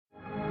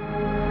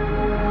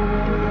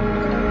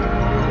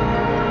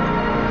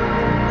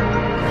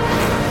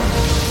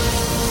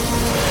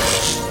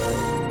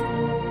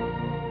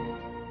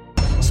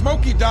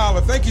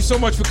Dollar, thank you so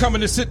much for coming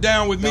to sit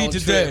down with me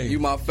today. You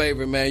my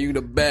favorite, man. You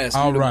the best.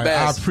 All you right, the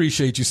best. I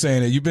appreciate you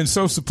saying that. You've been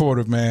so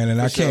supportive, man,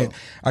 and I can't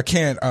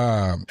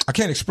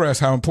express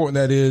how important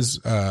that is.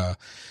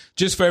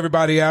 Just for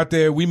everybody out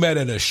there, we met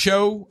at a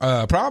show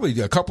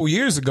probably a couple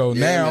years ago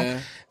now.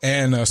 Man.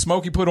 And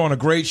Smokey put on a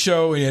great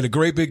show. He had a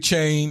great big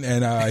chain,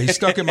 and he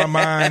stuck in my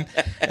mind.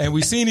 And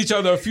we've seen each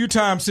other a few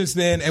times since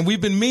then. And we've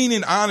been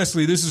meaning,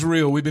 honestly, this is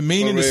real. We've been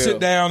meaning to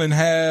sit down and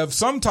have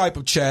some type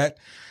of chat.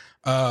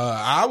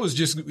 I was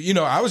just going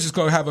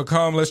to have a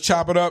come, let's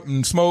chop it up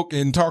and smoke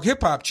and talk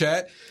hip hop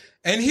chat.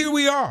 And here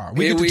we are.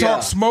 We get to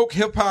talk smoke,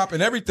 hip hop,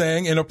 and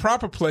everything in a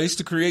proper place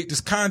to create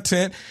this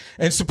content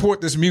and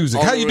support this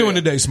music. How you doing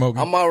today, Smokey?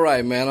 I'm all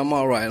right, man. I'm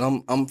all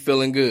right. I'm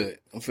feeling good.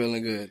 I'm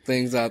feeling good.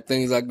 Things are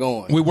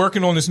going. We're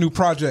working on this new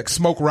project,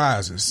 Smoke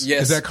Rises.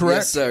 Yes. Is that correct?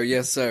 Yes, sir.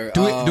 Yes, sir.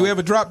 Do we have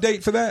a drop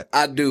date for that?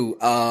 I do.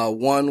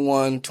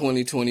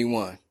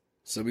 1/1/2021.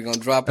 So we're going to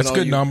drop it on you.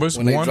 That's good numbers.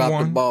 When they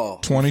drop the ball.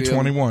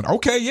 2021.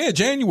 Okay, yeah,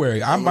 January.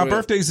 My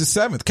birthday's the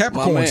 7th,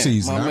 Capricorn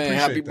season. My man,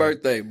 happy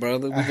birthday,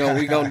 brother.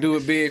 We gonna do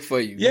it big for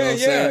you.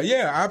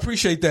 Yeah. I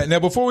appreciate that. Now,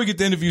 before we get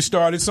the interview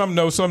started, some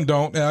know, some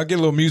don't. I'll get a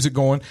little music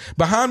going.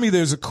 Behind me,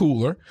 there's a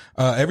cooler.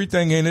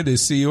 Everything in it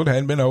is sealed,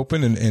 hadn't been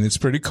opened, and it's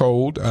pretty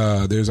cold.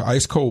 There's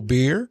ice cold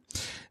beer.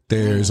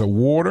 There's a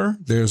water.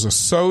 There's a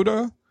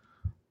soda.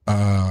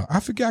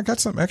 I forget, I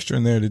got something extra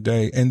in there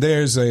today. And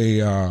there's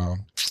a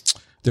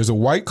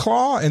White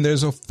Claw and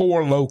there's a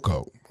Four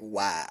Loko.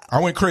 Wow. I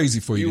went crazy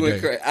for you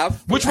today.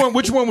 Which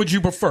one would you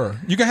prefer?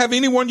 You can have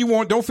any one you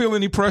want. Don't feel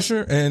any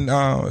pressure. And,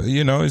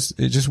 it's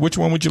just which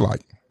one would you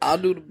like? I'll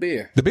do the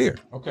beer. The beer.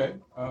 Okay.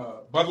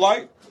 Bud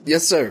Light?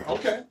 Yes, sir.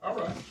 Okay. All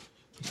right.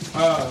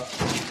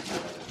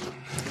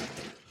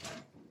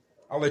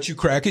 I'll let you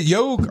crack it.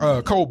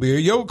 Cold beer.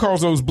 Yo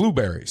calls those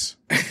blueberries.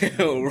 Right.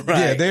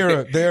 Yeah,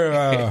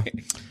 they're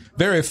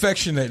very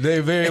affectionate.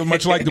 They're very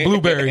much like the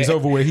blueberries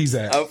over where he's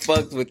at. I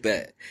fucked with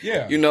that.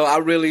 Yeah. I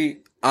really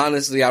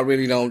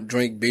don't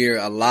drink beer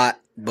a lot,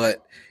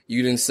 but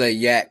you didn't say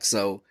yak,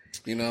 so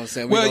you know what I'm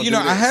saying? Well,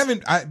 I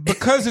haven't,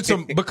 because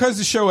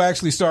the show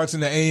actually starts in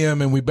the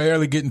AM and we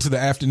barely get into the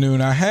afternoon,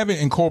 I haven't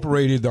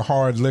incorporated the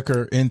hard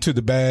liquor into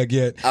the bag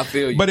yet. I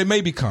feel you. But it may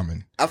be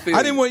coming. I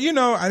didn't want, the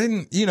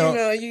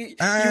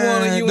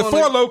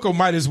Four Loko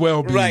might as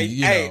well be. Right.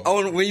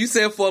 When you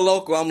said Four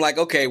Loko, I'm like,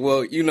 okay,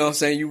 well, you know what I'm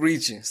saying? You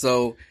reaching.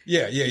 So.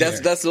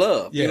 That's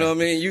love. Yeah. You know what I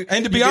mean?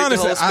 And to be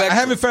honest, I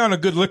haven't found a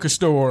good liquor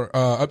store,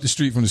 up the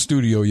street from the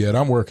studio yet.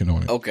 I'm working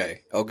on it.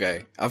 Okay.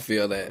 I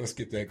feel that. Let's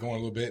get that going a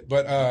little bit.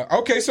 But,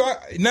 okay. So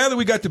now that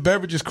we got the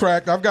beverages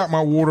cracked, I've got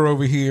my water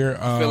over here.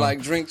 I feel like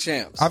drink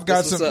champs. I've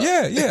got some.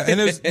 Yeah. And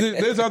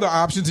there's other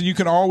options, and you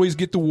can always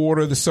get the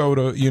water, the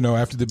soda,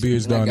 after the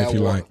beer's done if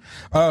you like.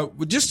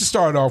 Just to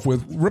start off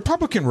with,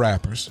 Republican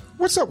rappers.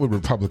 What's up with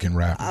Republican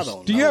rappers? I don't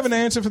know. Do you have an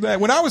answer for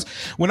that? When I was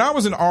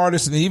an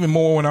artist, and even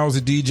more when I was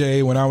a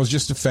DJ, when I was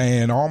just a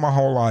fan, all my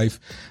whole life,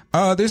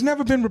 there's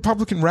never been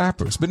Republican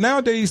rappers. But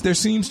nowadays there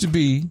seems to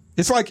be.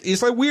 It's like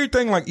weird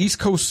thing like East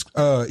Coast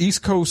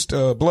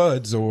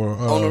Bloods or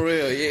on the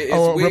real, it's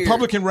or weird.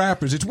 Republican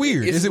rappers. It's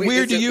weird. Is it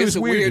weird to you? It's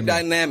a weird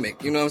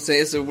dynamic. You know what I'm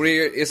saying? It's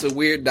a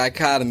weird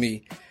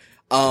dichotomy.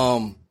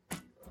 And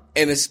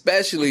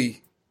especially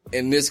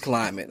in this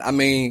climate. I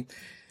mean,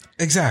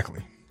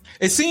 exactly.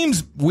 It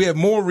seems we have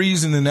more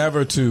reason than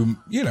ever to,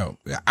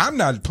 I'm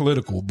not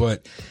political,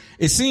 but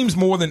it seems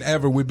more than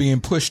ever we're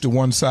being pushed to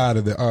one side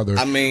or the other.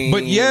 I mean,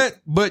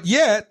 but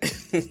yet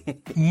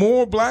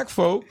more black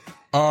folk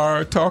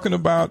are talking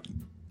about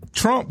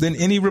Trump than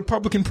any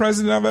Republican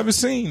president I've ever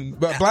seen.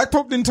 But black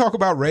folk didn't talk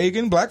about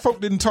Reagan. Black folk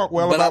didn't talk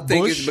about Bush. But I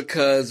think it's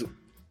because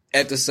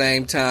at the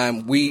same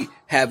time, we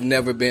have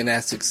never been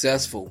as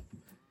successful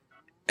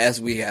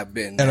as we have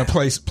been now. And a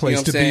place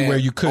to be where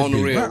you could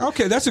be.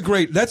 Okay, that's a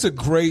great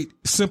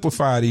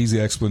simplified, easy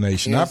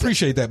explanation. I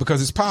appreciate that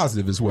because it's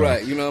positive as well.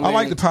 Right, I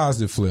like the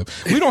positive flip.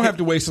 We don't have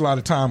to waste a lot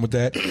of time with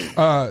that.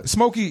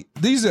 Smokey,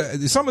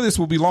 some of this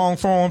will be long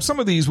form,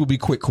 some of these will be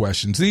quick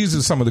questions. These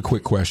are some of the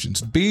quick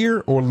questions.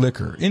 Beer or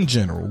liquor in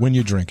general when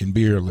you're drinking,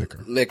 beer or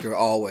liquor? Liquor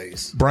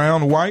always.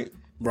 Brown, white?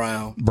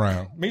 Brown.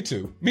 Me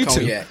too.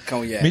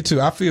 Cognac. Me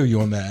too. I feel you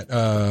on that.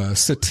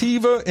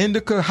 Sativa,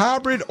 indica,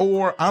 hybrid,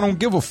 or I don't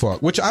give a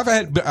fuck. Which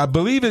I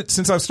believe it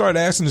since I've started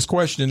asking this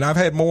question. I've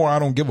had more I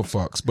don't give a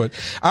fucks. But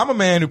I'm a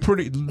man who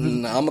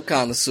I'm a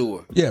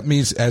connoisseur. Yeah, me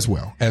as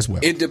well.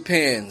 It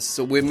depends.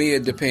 So with me,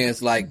 it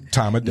depends. Like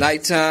time of day.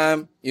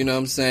 Nighttime. You know what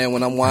I'm saying?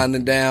 When I'm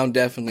winding down,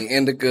 definitely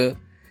indica.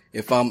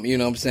 If I'm, with a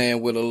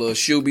little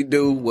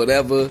shooby-doo,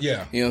 whatever, you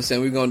know what I'm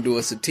saying, we're going to do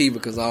a sativa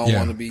because I don't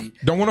want to be...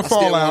 Don't want to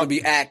fall out. I want to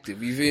be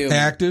active, you feel me?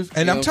 Active.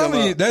 And I'm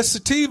telling you, that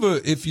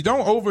sativa, if you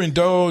don't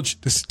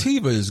overindulge, the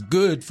sativa is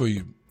good for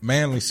you.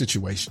 Manly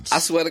Situations. I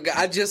swear to God,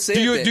 I just said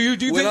do you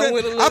think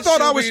that? I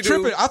thought I was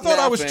tripping. I thought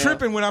I was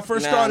tripping when I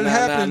first started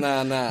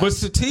happening. But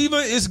sativa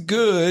is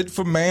good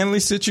for manly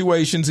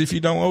situations if you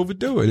don't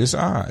overdo it. It's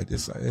all right.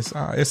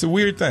 It's a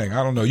weird thing.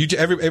 I don't know.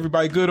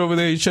 Everybody good over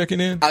there? You checking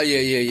in? Oh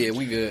yeah.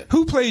 We good.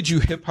 Who played you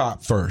hip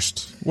hop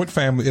first? What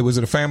family? Was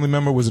it a family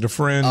member? Was it a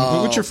friend?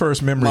 What's your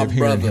first memory of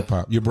hearing hip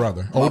hop? Your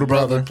brother, older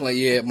brother.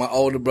 My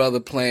older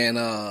brother playing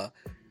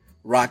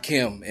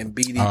Rakim and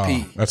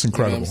BDP. Oh, that's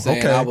incredible. You know what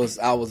I'm saying?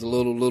 I was a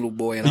little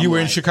boy. And you were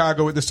in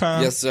Chicago at this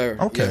time? Yes, sir.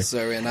 Okay. Yes,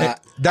 sir. And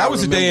that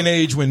was a day and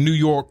age when New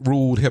York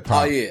ruled hip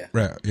hop. Oh yeah.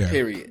 Right, yeah.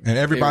 Period. And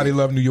everybody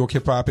loved New York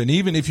hip hop. And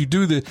even if you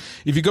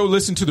go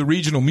listen to the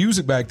regional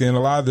music back then,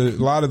 a lot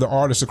of the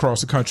artists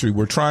across the country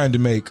were trying to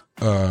make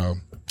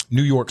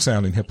New York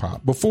sounding hip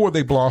hop before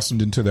they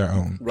blossomed into their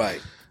own.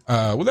 Right.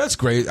 Well, that's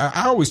great.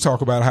 I always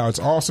talk about how it's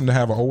awesome to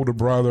have an older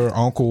brother,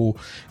 uncle.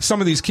 Some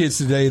of these kids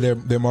today,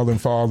 their mother and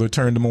father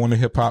turned them on to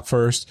hip hop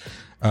first.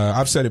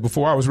 I've said it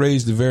before. I was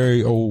raised to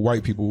very old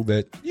white people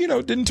that,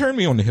 didn't turn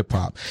me on to hip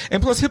hop.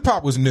 And plus hip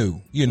hop was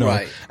new,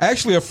 Right.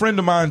 Actually, a friend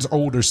of mine's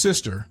older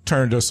sister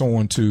turned us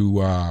on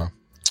to,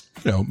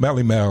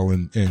 Melly Mel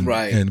and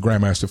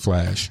Grandmaster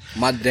Flash.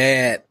 My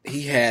dad,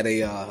 he had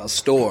a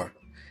store.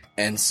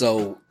 And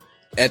so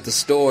at the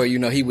store,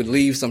 he would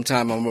leave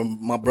sometime.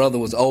 My brother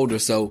was older,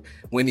 so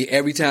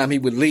every time he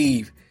would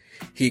leave,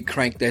 he'd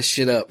crank that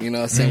shit up. You know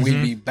what I'm saying?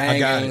 We'd be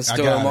banging in the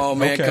store. My old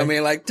man come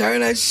in like,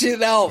 turn that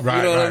shit out. Right,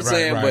 you know what I'm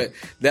saying? Right. But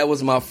that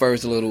was my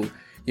first little,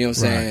 you know what I'm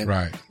saying?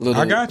 Right.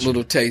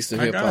 Little taste of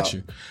hip hop. I got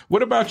you.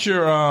 What about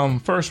your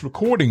first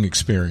recording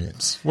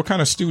experience? What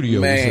kind of studio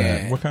was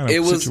that? What kind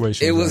of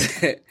situation was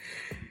that?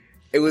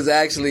 It was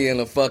actually in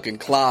a fucking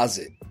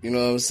closet. You know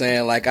what I'm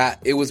saying? Like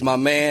it was my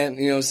man,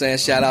 you know what I'm saying?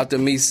 Shout out to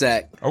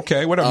Mesak.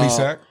 Okay, what up,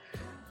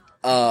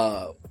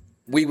 Mesak?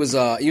 We was,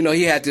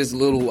 he had this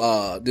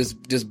little,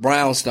 this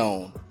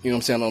brownstone, you know what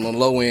I'm saying, on the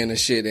low end and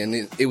shit. And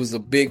it was a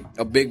big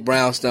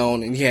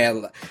brownstone. And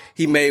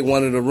he made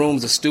one of the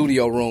rooms a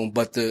studio room,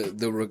 but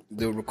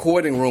the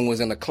recording room was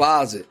in a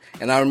closet.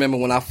 And I remember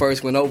when I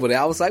first went over there,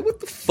 I was like, what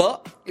the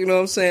fuck? You know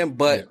what I'm saying?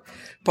 But,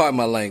 pardon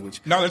my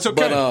language. No, that's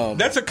okay. But,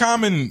 that's a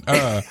common,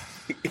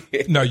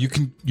 no, you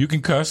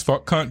can cuss,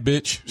 fuck, cunt,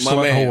 bitch,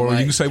 slut, whore.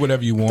 You can say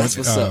whatever you want. That's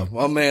what's up.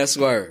 My man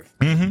Swerve.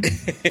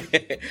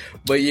 Mm-hmm.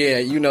 But yeah,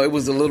 it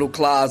was a little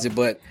closet.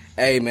 But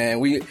hey,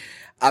 man,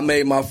 I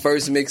made my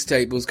first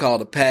mixtape. It was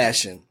called A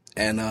Passion,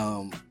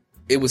 and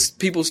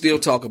people still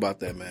talk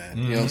about that, man.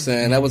 You know what I'm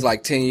saying? That was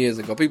like 10 years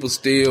ago. People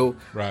still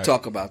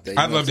talk about that.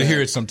 I'd love to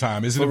hear it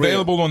sometime. Is it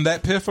available on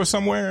that Piff or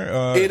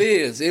somewhere? It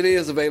is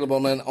available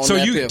on that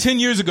Piff. 10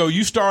 years ago,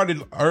 you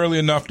started early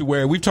enough to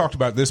where, we've talked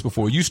about this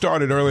before, you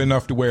started early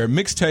enough to where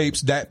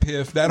mixtapes, that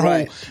Piff, that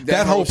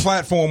whole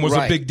platform was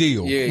a big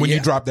deal when you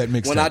dropped that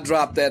mixtape. When I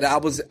dropped that,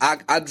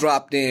 I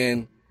dropped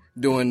in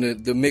during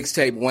the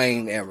mixtape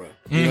Wayne era.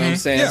 You know what I'm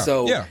saying? Yeah,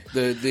 so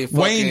the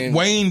fucking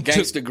Wayne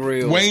Gangsta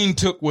Grill. Wayne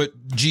took what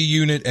G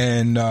Unit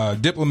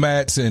and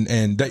Diplomats and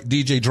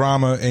DJ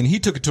Drama, and he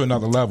took it to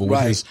another level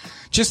with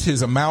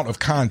his amount of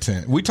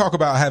content. We talk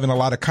about having a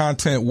lot of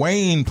content.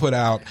 Wayne put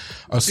out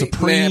a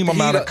supreme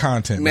amount of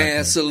content.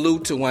 Man,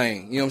 salute to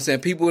Wayne. You know what I'm saying?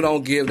 People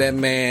don't give that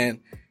man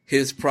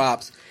his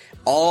props.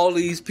 All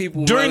these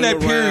people during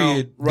that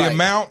period,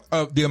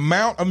 the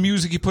amount of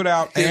music he put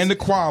out and the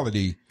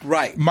quality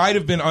might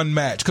have been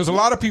unmatched. Because a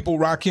lot of people,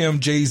 Rakim,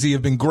 Jay-Z,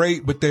 have been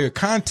great, but their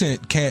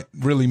content can't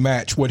really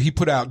match what he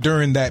put out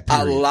during that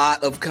period. A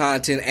lot of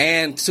content,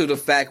 and to the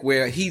fact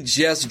where he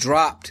just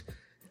dropped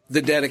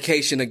The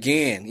Dedication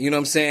again. You know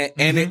what I'm saying?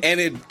 And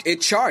it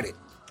charted.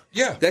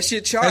 Yeah, that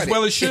shit charted as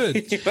well as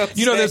should.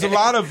 you know there's a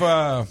lot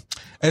of.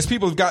 As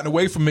people have gotten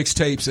away from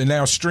mixtapes and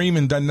now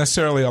streaming doesn't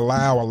necessarily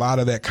allow a lot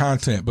of that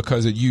content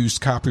because it used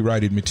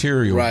copyrighted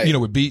material,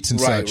 with beats and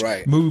such,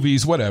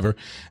 movies, whatever.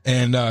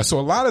 And so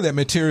a lot of that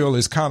material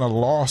is kind of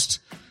lost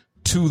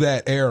to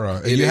that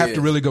era. You have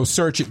to really go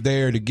search it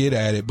there to get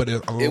at it. But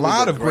a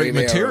lot of great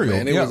material.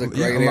 Man. It was a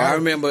great era. I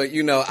remember,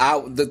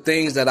 the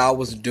things that I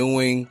was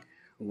doing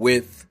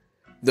with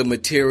the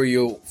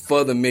material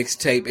for the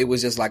mixtape, it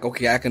was just like,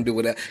 okay, I can do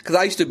it. Cause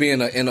I used to be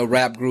in a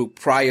rap group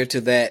prior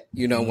to that,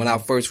 when I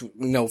first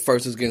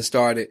was getting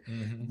started.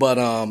 But,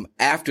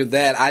 after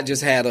that, I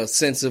just had a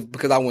sense of,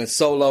 because I went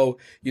solo,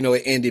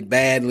 it ended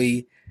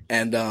badly.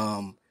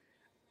 And,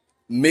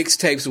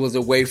 mixtapes was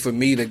a way for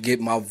me to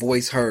get my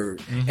voice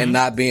heard and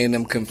not be in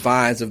them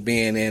confines of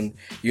being in,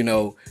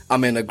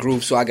 I'm in a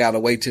group, so I gotta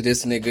wait till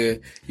this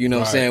nigga, what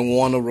I'm saying,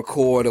 want to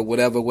record or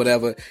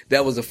whatever.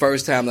 That was the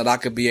first time that I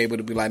could be able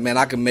to be like, man,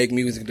 I can make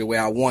music the way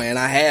I want. And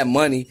I had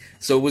money,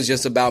 so it was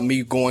just about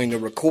me going to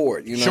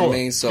record, what I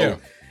mean? So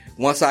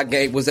once I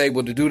was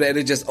able to do that,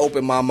 it just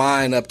opened my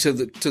mind up to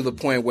the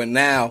point where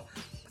now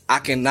I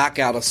can knock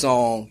out a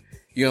song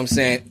you know what I'm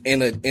saying,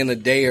 in a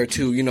day or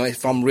two, you know,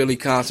 if I'm really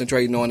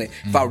concentrating on it,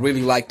 if I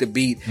really like the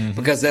beat,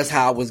 because that's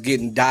how I was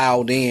getting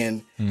dialed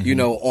in, you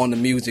know, on the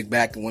music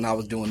back when I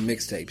was doing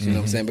mixtapes, you know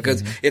what I'm saying?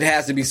 Because it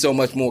has to be so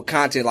much more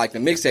content. Like the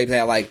mixtapes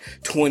had like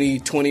 20,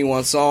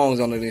 21 songs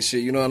on it and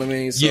shit, you know what I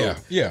mean? So,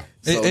 yeah.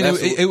 So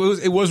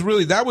it was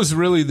really, that was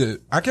really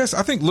I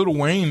think Lil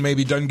Wayne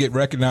maybe doesn't get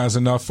recognized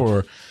enough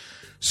for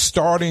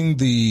starting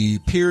the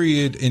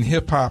period in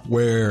hip hop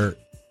where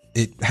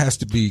it has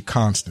to be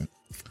constant.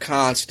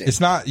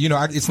 It's not, you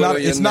know, it's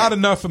not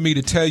enough for me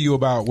to tell you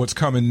about what's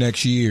coming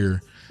next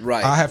year.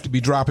 Right. I have to be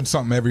dropping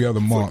something every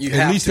other month,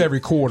 at least every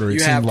quarter. It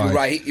seemed like.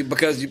 Right,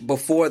 because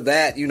before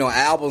that, you know,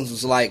 albums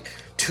was like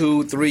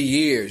 2-3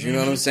 years. You know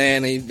what I'm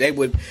saying? And they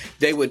would.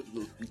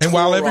 And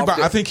while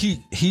everybody, I think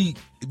he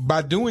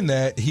by doing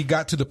that, he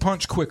got to the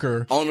punch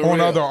quicker on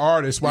other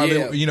artists while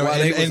they, you know,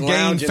 and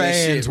gained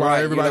fans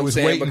while everybody was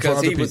waiting for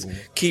other people. Because he was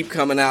keep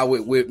coming out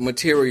with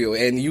material,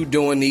 and you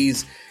doing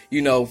these,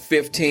 you know,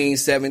 15,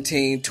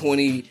 17,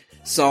 20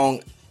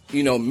 song,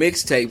 you know,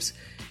 mixtapes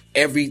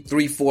every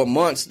 3-4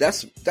 months.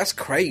 That's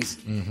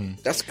crazy.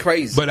 That's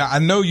crazy. But I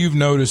know you've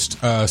noticed,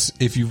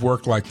 if you've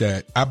worked like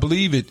that, I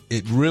believe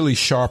it really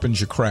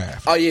sharpens your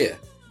craft. Oh yeah.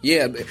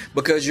 Yeah,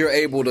 because you're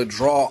able to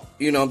draw,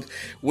 you know,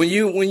 when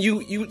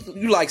you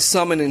like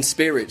summoning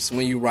spirits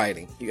when you're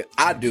writing.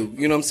 I do,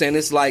 you know what I'm saying?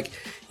 It's like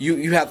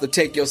you have to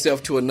take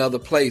yourself to another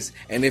place.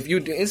 And if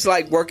it's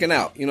like working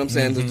out, you know what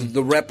I'm saying?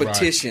 The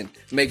repetition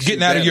makes you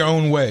getting out of your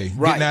own way,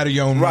 getting out of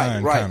your own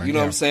mind. Right, kinda. You know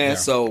what I'm saying? Yeah.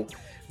 So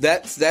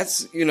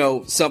that's, you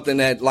know, something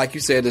that, like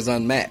you said, is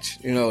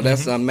unmatched. You know,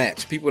 that's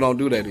unmatched. People don't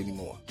do that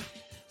anymore.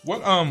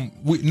 What,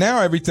 now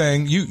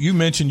everything, you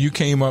mentioned you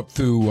came up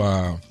through,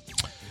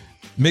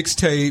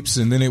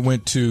 mixtapes, and then it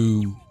went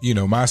to, you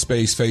know,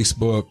 MySpace,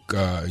 Facebook,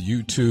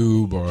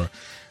 YouTube, or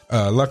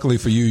luckily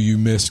for you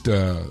missed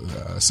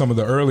some of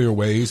the earlier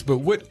ways. But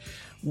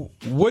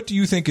what do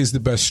you think is the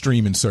best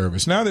streaming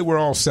service now that we're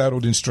all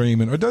settled in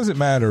streaming, or does it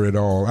matter at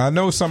all? I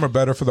know some are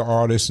better for the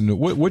artists, and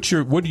what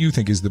do you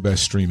think is the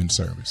best streaming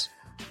service?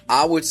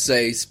 I would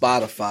say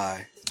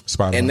Spotify,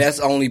 and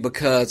that's only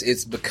because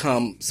it's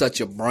become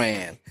such a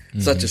brand.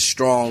 Such a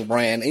strong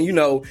brand. And, you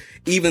know,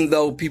 even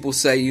though people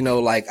say, you know,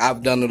 like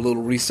I've done a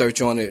little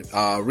research on it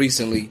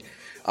recently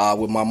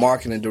with my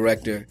marketing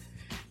director,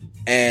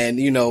 and,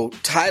 you know,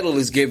 Tidal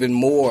is giving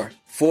more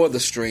for the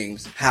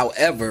streams.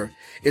 However,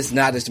 it's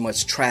not as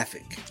much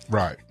traffic.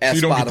 Right. As so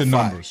you don't Spotify. Get the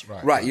numbers.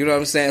 Right. You know what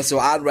I'm saying? So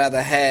I'd rather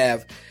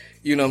have,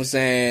 you know what I'm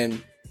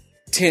saying,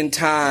 10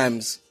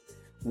 times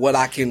what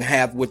I can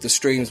have with the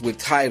streams with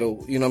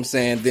Tidal, you know what I'm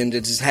saying, than to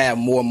just have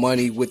more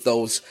money with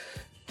those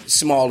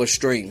smaller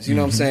streams, you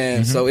know what I'm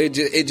saying? So it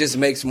just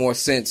makes more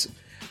sense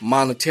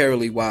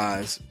monetarily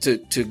wise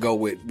to go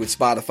with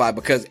Spotify,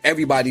 because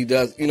everybody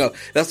does, you know,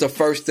 that's the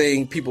first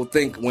thing people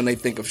think when they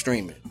think of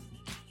streaming.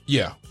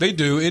 Yeah, they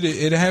do.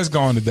 It has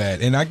gone to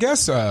that. And I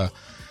guess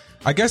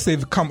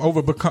they've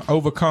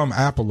overcome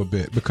Apple a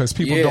bit, because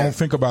people don't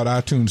think about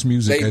iTunes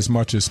Music as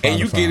much as Spotify. And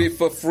you get it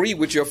for free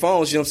with your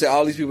phones, you know what I'm saying?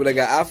 All these people that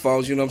got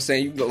iPhones, you know what I'm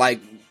saying? You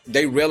like,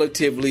 they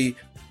relatively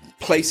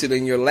place it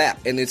in your lap,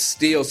 and it's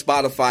still,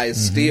 Spotify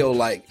is still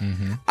like,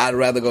 I'd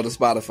rather go to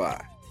Spotify.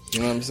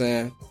 You know what I'm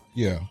saying?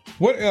 Yeah.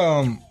 What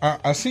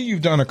I see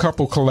you've done a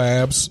couple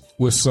collabs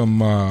with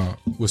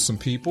some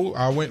people.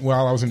 I went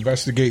while I was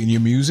investigating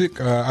your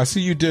music. I see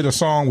you did a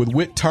song with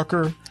Whit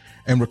Tucker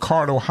and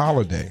Ricardo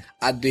Holiday.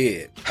 I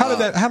did. How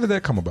did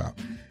that come about?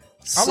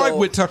 I like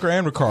Whit Tucker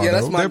and Ricardo. Yeah,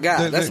 that's my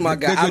guy. That's my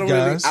guy.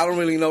 I don't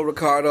really know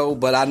Ricardo,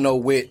 but I know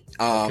Whit.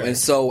 And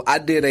so I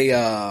did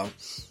a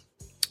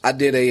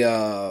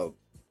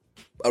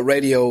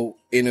radio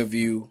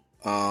interview,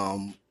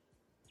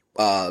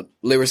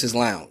 Lyricist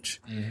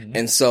Lounge.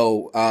 And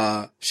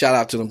so, shout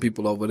out to them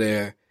people over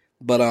there.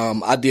 But,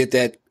 I did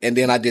that, and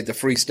then I did the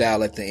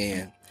freestyle at the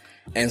end.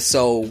 And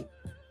so,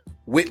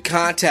 Whit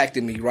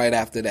contacted me right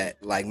after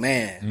that. Like,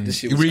 man, this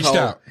shit was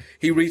cold.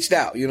 He reached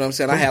out, you know what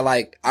I'm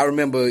saying? I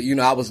remember, you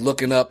know, I was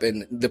looking up,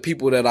 and the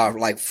people that are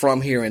like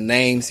from here and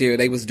names here,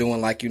 they was doing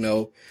like, you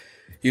know,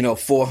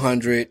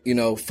 400,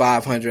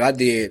 500. I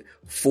did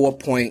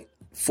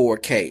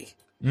 4.4K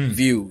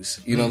views,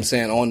 you know what I'm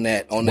saying, on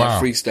that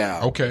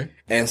freestyle. Okay.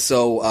 And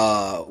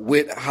so,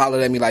 Whit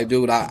hollered at me like,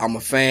 dude, I'm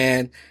a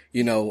fan,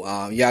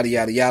 yada,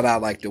 yada, yada. I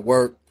like the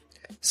work.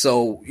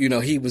 So,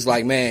 he was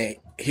like, man,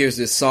 here's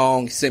this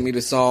song. He sent me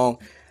the song.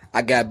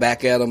 I got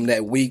back at him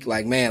that week.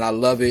 Like, man, I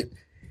love it.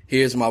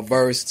 Here's my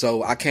verse.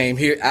 So I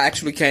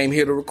actually came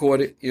here to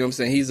record it. You know what I'm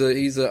saying?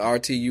 He's a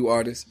RTU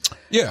artist.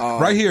 Yeah.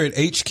 Right here at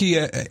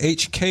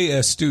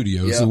HKS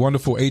Studios, the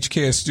wonderful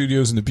HKS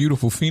Studios in the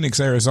beautiful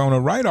Phoenix, Arizona,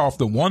 right off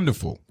the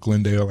wonderful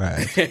Glendale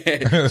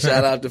Ave.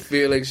 Shout out to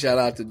Felix. Shout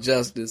out to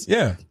Justice.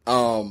 Yeah.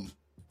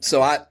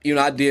 So I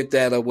did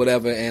that or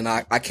whatever, and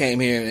I came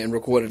here and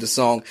recorded the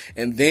song,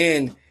 and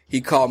then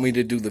he called me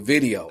to do the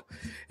video.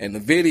 And the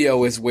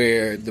video is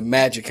where the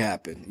magic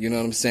happened. You know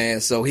what I'm saying?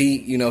 So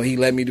he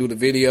let me do the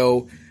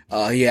video.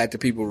 He had the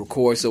people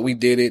record. So we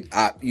did it.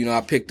 I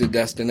picked the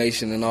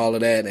destination and all of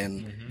that.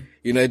 And,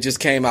 it just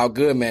came out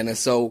good, man. And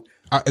so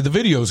The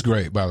video is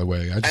great, by the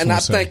way. I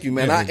thank you,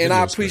 man.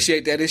 I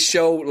appreciate that. It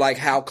showed like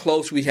how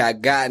close we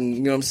had gotten.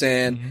 You know what I'm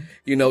saying? Mm-hmm.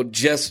 You know,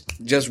 just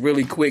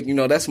really quick. You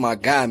know, that's my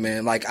guy,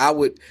 man. Like I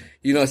would,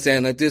 you know what I'm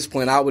saying? At this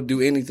point, I would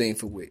do anything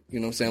for Wick. You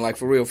know what I'm saying? Like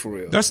for real.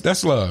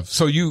 That's love.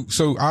 So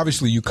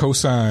obviously you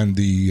co-signed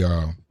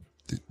the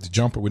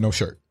jumper with no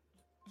shirt.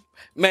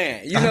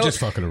 Man, you know, I'm just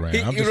fucking around.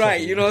 You're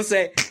right. You know what I'm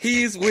saying?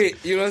 He's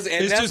with, you know what I'm saying?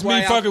 And it's that's just why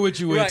me fucking with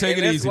you. Right, take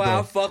it easy, bro.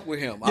 That's why I fuck with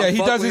him. Yeah, he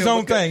does his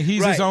own thing.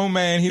 He's his own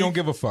man. He don't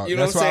give a fuck. You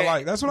know that's what I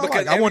like. That's what I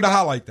like. I wanted to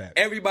highlight that.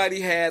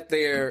 Everybody had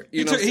their,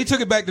 you know. He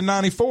took it back to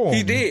 94.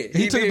 He did.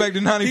 He took it back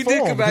to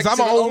 94. Because I'm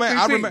an old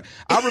man.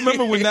 I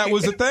remember when that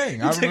was a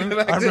thing. I remember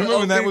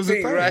when that was a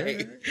thing.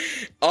 Right.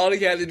 All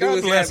he had to do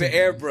was have an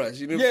airbrush.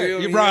 You feel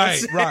me?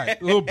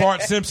 Right. Little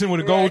Bart Simpson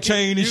with a gold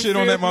chain and shit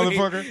on that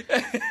motherfucker.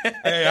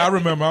 Hey, I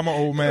remember. I'm an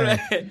old man.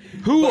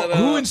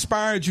 Who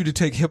inspired you to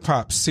take hip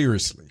hop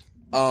seriously?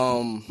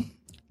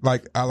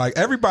 Like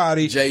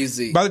everybody.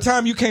 Jay-Z. By the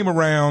time you came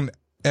around,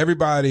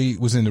 everybody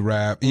was into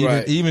rap.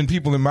 Even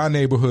people in my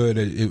neighborhood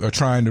are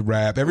trying to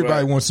rap.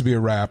 Everybody wants to be a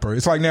rapper.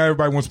 It's like now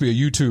everybody wants to be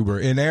a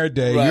YouTuber. In their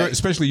day,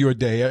 especially your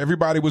day,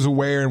 everybody was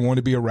aware and wanted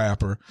to be a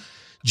rapper.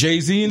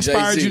 Jay-Z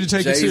inspired you to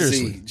take it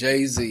seriously.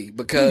 Jay-Z,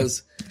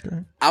 because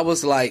I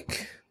was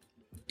like,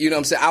 you know what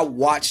I'm saying? I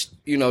watched,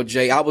 you know,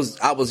 Jay. I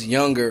was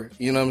younger,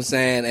 you know what I'm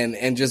saying?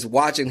 And just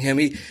watching him,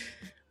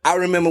 I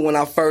remember when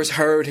I first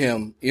heard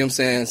him, you know what I'm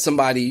saying?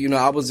 Somebody, you know,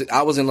 I was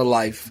in the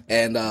Life,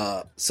 and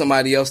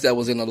somebody else that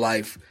was in the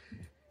Life,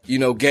 you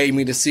know, gave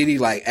me the CD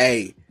like,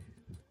 hey,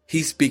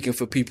 he's speaking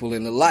for people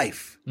in the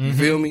Life. You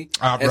feel me?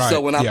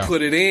 So when I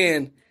put it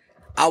in,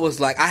 I was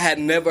like, I had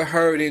never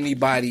heard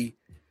anybody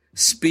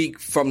speak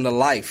from the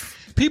Life.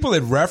 People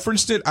had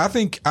referenced it. I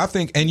think,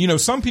 and you know,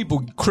 some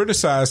people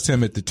criticized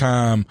him at the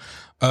time,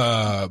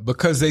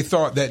 because they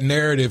thought that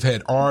narrative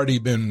had already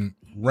been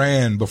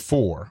ran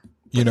before,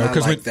 you know,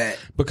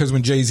 because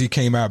when Jay-Z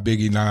came out,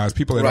 Biggie, Nas,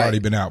 people had already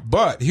been out.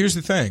 But here's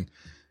the thing.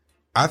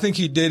 I think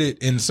he did it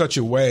in such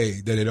a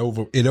way that it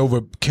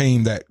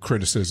overcame that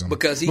criticism.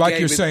 Because like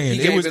you're saying,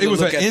 it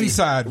was an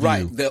inside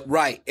view.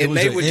 Right. And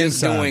they were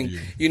just doing,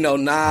 you know,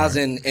 Nas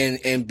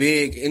and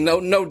Big, and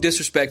no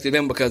disrespect to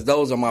them because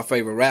those are my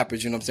favorite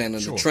rappers, you know what I'm saying,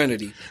 in the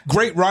Trinity.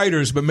 Great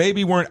writers, but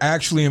maybe weren't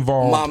actually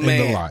involved in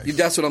the Life.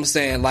 That's what I'm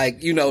saying.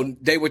 Like, you know,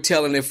 they were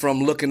telling it from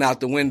looking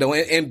out the window.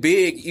 And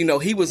Big, you know,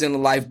 he was in the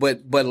Life,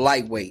 but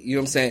lightweight. You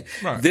know what I'm saying?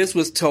 Right. This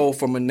was told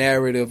from a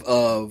narrative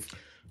of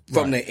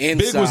from the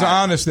inside. Big was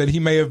honest that he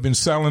may have been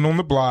selling on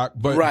the block,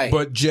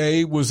 but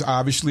Jay was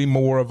obviously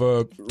more of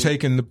a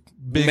taking the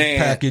big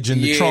package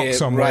in the trunk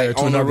somewhere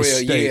to another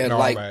state and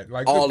all that.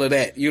 Like all of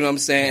that. You know what I'm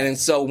saying? And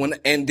so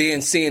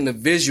then seeing the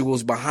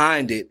visuals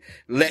behind it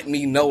let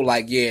me know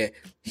like, yeah,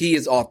 he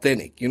is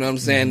authentic. You know what I'm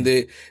saying?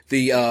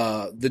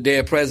 Mm-hmm. The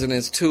Dead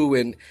Presidents too,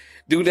 and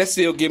dude, that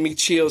still give me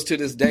chills to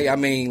this day. I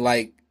mean,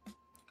 like,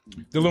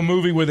 the little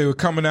movie where they were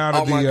coming out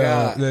of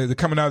the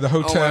coming out of the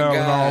hotel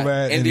and all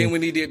that, and then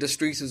when he did The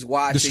Streets Is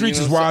Watching, The Streets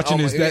Is Watching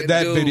is that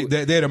video.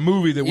 They had a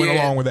movie that went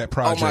along with that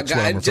project. Oh my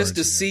God! And just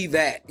to see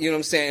that, you know what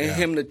I'm saying, and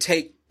him to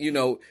take, you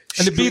know,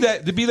 and to be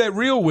that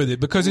real with it,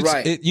 because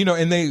it's you know,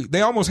 and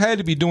they almost had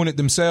to be doing it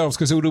themselves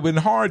because it would have been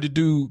hard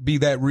to be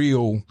that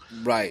real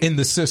in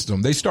the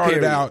system. They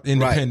started out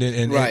independent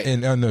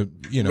and on the,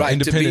 you know,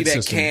 independent to be that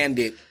system.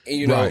 Candid,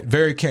 you know,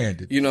 very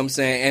candid. You know what I'm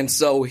saying? And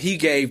so he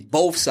gave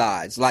both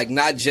sides, like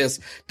not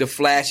just the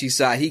flashy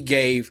side. He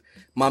gave,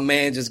 my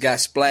man just got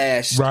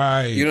splashed.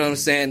 Right. You know what I'm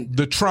saying?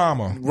 The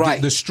trauma.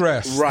 Right. The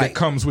stress that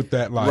comes with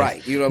that life.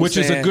 Right. You know what which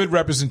I'm saying? is a good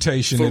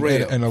representation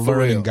and a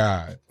learning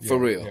guide. For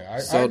real. Yeah,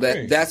 so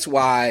that's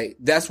why,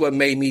 that's what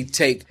made me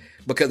take,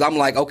 because I'm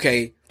like,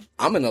 okay,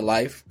 I'm in a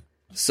Life,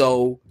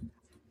 so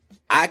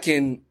I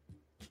can,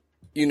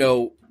 you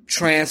know,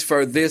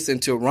 transfer this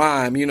into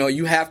rhyme. You know,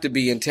 you have to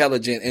be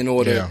intelligent in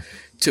order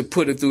to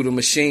put it through the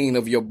machine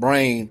of your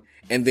brain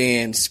and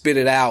then spit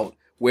it out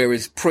where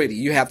it's pretty.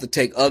 You have to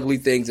take ugly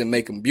things and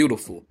make them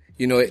beautiful.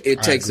 You know,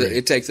 it takes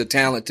a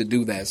talent to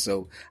do that.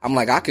 So I'm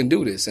like, I can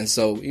do this. And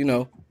so, you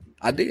know,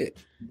 I did.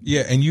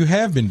 Yeah, and you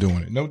have been doing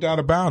it, no doubt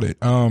about it.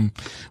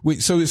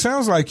 So it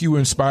sounds like you were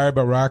inspired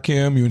by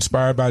Rakim, you were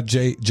inspired by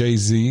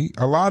Jay-Z,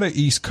 a lot of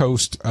East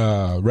Coast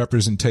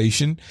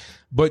representation,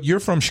 but you're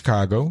from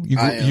Chicago.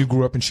 You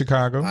grew up in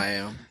Chicago. I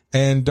am.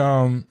 And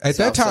at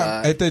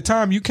that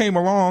time you came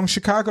along,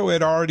 Chicago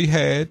had already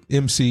had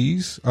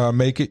MCs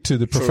make it to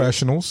the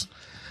professionals.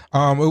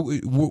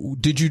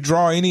 Did you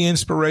draw any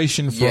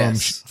inspiration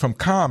from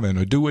Common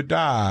or Do or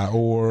Die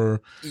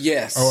or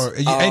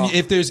and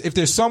if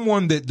there's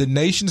someone that the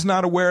nation's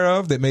not aware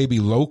of that maybe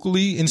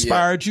locally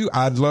inspired you,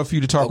 I'd love for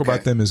you to talk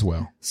about them as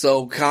well.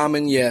 So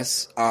Common,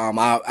 yes.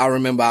 I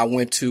remember I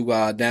went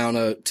to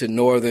down to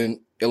Northern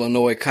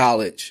Illinois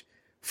College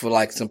for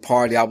like some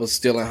party. I was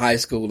still in high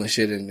school and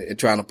shit and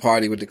trying to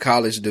party with the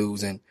college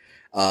dudes, and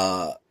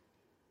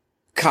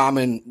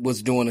Common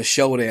was doing a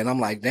show there, and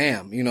I'm like,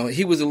 damn, you know,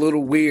 he was a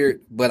little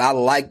weird, but I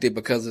liked it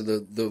because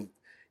of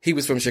he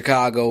was from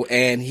Chicago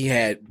and he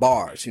had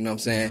bars, you know what I'm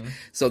saying? Mm-hmm.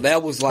 So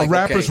that was like a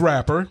rapper's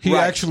rapper. He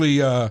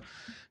actually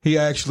He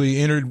actually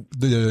entered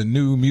the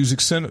new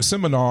music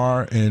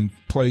seminar and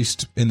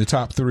placed in the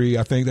top 3.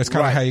 I think that's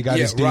kind of how he got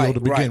his deal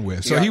to begin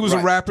with. So he was a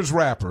rapper's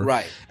rapper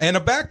and a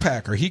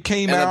backpacker. He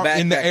came out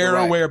in the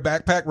era where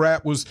backpack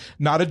rap was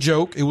not a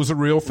joke. It was a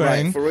real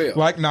thing. For real.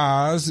 Like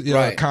Nas,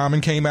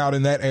 Common came out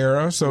in that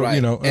era. So, you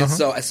know. And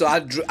so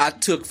I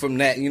took from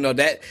that, you know,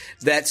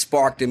 that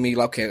sparked in me,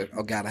 like, okay,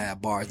 I gotta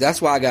have bars.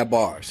 That's why I got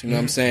bars. You know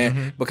what I'm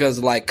saying? Because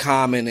like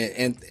Common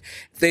and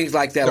things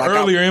like that. The like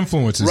earlier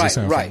influences.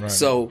 Right.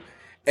 So,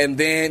 and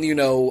then, you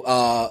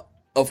know,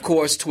 of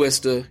course,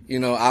 Twista, you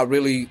know, I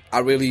really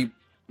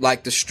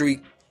like the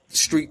street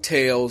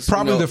tales.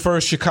 Probably you know. the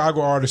first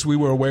Chicago artist we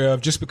were aware of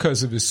just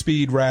because of his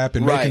speed rap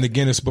and making the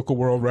Guinness Book of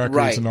World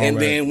Records and all that. And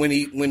then when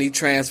he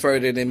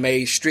transferred it and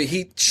made street,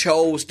 he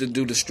chose to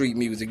do the street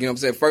music. You know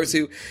what I'm saying? First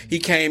he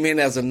came in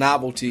as a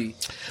novelty.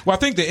 Well, I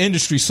think the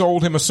industry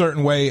sold him a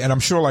certain way, and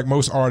I'm sure like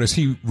most artists,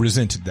 he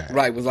resented that.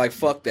 Right, was like,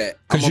 fuck that.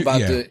 I'm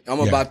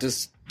about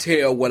to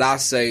tell what I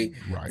say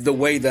the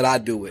way that I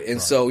do it.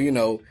 And so, you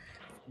know,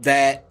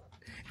 that,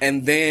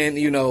 and then,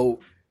 you know,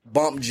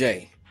 Bump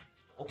J.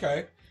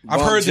 Okay.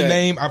 I've heard the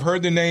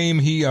name.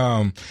 He,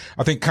 I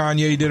think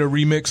Kanye did a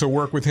remix or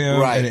work with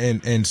him. Right.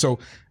 And so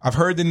I've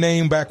heard the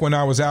name back when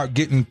I was out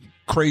getting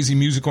crazy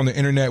music on the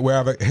internet,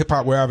 hip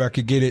hop, wherever I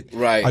could get it.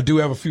 Right. I do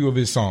have a few of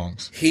his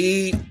songs.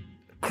 He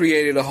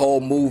created a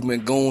whole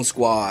movement, Goon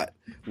Squad,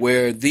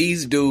 where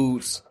these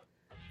dudes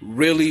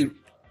really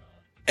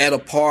at a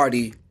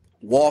party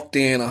walked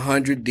in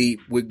 100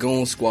 deep with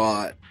Goon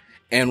Squad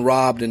and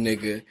robbed a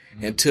nigga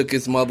and took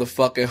his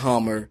motherfucking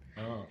Hummer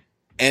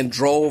and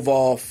drove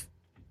off.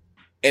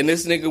 And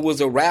this nigga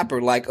was a rapper,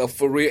 like a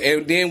for real,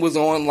 and then was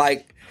on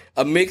like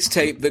a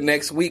mixtape the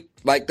next week.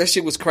 Like that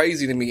shit was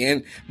crazy to me.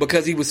 And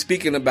because he was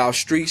speaking about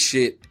street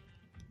shit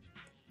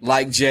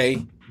like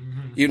Jay,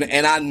 you know,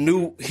 and I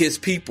knew his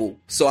people,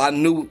 so I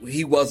knew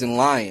he wasn't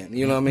lying.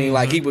 You know what I mean?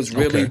 Like he was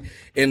really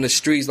in the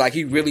streets, like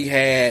he really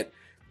had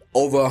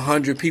over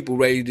 100 people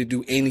ready to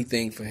do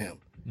anything for him.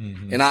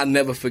 And I'll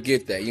never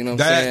forget that. You know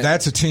what I'm saying?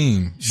 That's a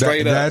team.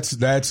 Straight up.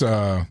 That's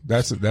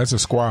a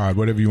squad,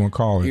 whatever you want to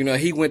call it. You know,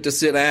 he went to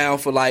sit down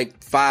for like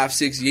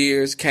 5-6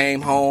 years, came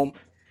home,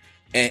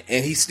 and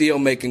he's still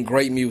making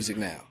great music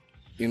now.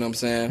 You know what I'm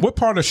saying? What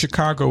part of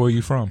Chicago are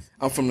you from?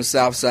 I'm from the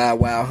South Side,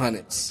 Wild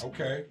Hunnets.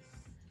 Okay.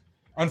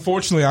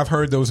 Unfortunately, I've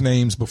heard those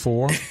names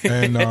before,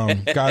 and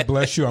God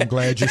bless you. I'm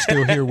glad you're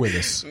still here with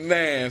us,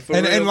 man.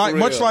 And like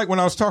much like when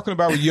I was talking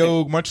about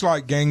Yog, much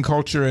like gang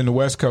culture in the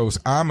West Coast,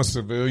 I'm a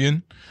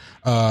civilian.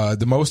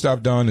 The most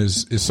I've done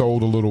is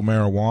sold a little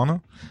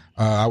marijuana.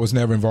 I was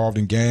never involved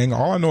in gang.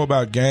 All I know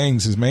about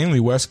gangs is mainly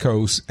West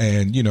Coast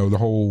and, you know, the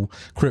whole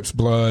Crips,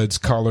 Bloods,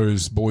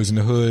 Colors, Boys in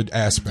the Hood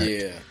aspect.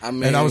 Yeah. I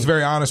mean, and I was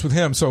very honest with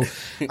him. So,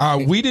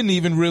 we didn't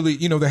even really,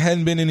 you know, there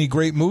hadn't been any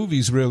great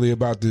movies really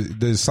about the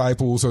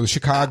Disciples or the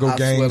Chicago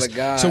gangs.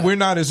 God. So we're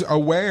not as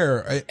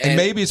aware. And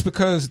maybe it's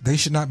because they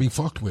should not be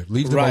fucked with.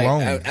 Leave them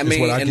alone. I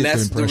mean, and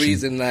that's the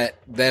reason that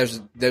there's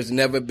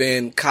never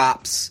been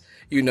cops.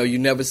 You know, you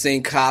never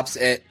seen cops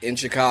in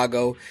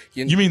Chicago.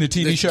 You mean the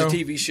TV show?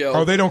 The TV show.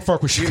 Oh, they don't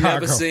fuck with Chicago. You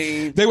never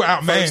seen they were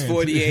outmanned. First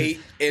 48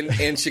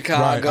 in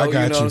Chicago. Right, you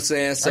know what I'm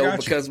saying? So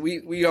because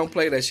we don't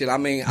play that shit. I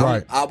mean,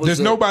 there's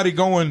nobody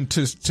going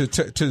to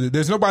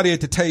there's nobody at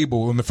the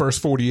table in the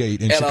first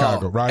 48 in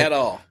Chicago, right? At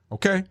all.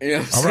 Okay. You know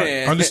what I'm all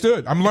saying? Right.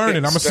 Understood. I'm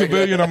learning. I'm a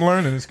civilian. I'm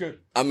learning. It's good.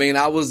 I mean,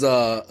 I was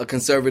a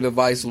conservative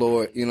vice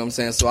lord. You know what I'm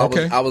saying? So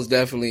I was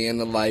definitely in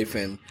the life,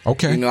 and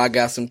you know, I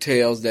got some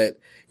tales that.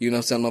 You know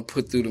what I'm saying? I'm going to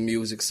put through the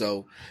music.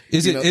 So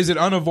is it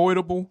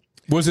unavoidable?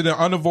 Was it an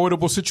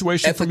unavoidable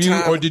situation from you,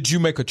 or did you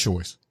make a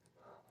choice?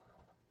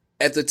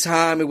 At the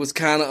time, it was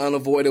kind of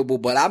unavoidable,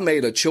 but I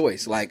made a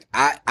choice. Like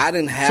I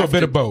didn't have so a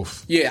bit of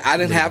both. Yeah, I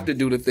didn't have to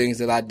do the things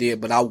that I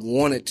did, but I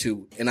wanted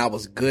to, and I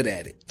was good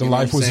at it. The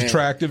life was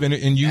attractive, and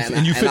you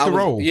fit the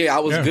role. Yeah, I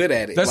was good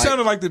at it. That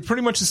sounded like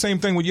pretty much the same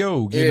thing with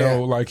Yog. You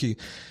know, like he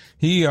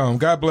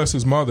God bless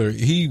his mother.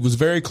 He was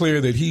very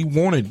clear that he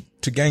wanted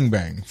to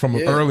gangbang from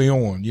early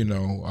on, you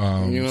know.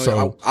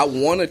 So I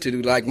wanted to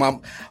do, like, my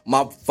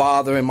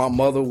father and my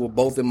mother were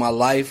both in my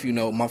life. You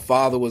know, my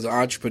father was an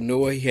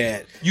entrepreneur.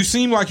 You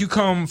seem like you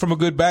come from a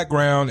good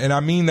background, and I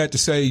mean that to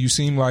say you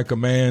seem like a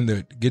man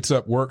that gets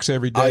up, works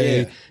every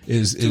day,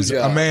 is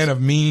a man of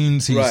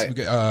means. He's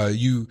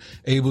you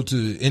able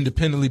to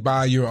independently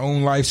buy your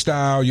own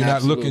lifestyle. You're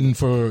not looking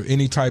for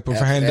any type of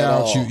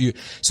handouts.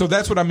 So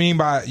that's what I mean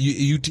by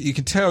you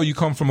can tell you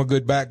come from a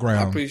good background.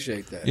 I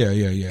appreciate that.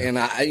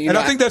 Yeah. And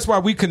I think that's why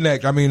we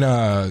connect. I mean,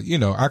 you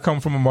know, I come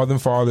from a mother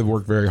and father that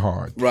work very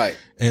hard. Right.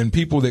 And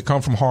people that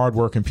come from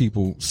hardworking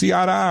people see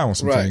eye to eye on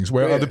some things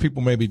where other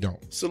people maybe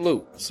don't.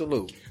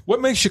 Salute. What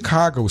makes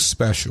Chicago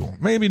special?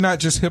 Maybe not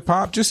just hip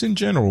hop, just in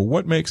general.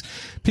 What makes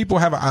people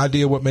have an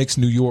idea what makes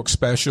New York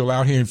special?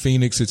 Out here in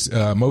Phoenix, it's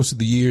most of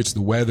the year it's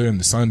the weather and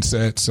the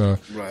sunsets.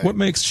 What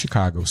makes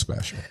Chicago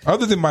special?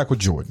 Other than Michael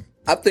Jordan.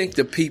 I think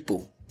the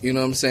people. You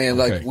know what I'm saying?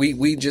 Like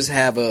we just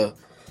have a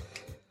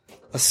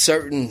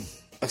certain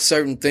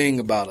thing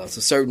about us,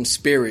 a certain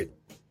spirit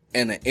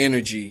and an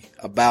energy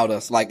about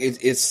us. Like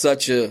it's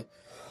such a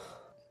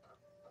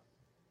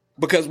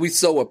because we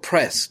so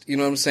oppressed, you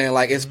know what I'm saying?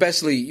 Like,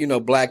 especially, you know,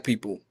 black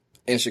people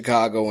in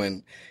Chicago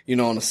and, you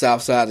know, on the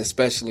South Side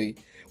especially,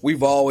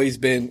 we've always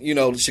been, you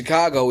know,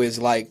 Chicago is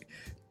like,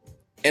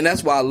 and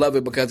that's why I love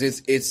it, because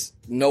it's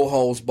no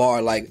holds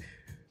barred. Like,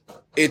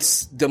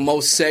 it's the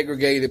most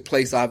segregated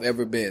place I've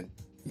ever been,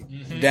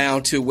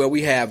 down to where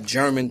we have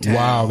Germantown.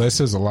 Wow, that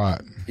says a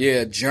lot.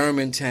 Yeah,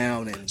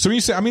 Germantown. And so when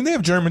you say, I mean, they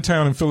have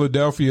Germantown in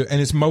Philadelphia, and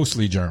it's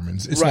mostly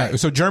Germans. It's right. Not,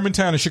 so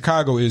Germantown in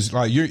Chicago is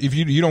like, if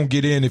you don't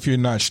get in if you're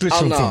not.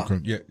 Oh, no.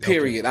 Yeah,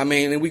 period. Okay. I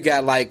mean, and we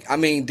got like, I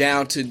mean,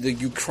 down to the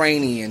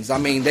Ukrainians. I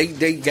mean,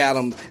 they got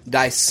them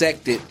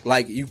dissected.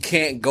 Like, you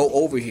can't go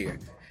over here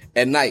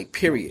at night,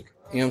 period.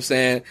 You know what I'm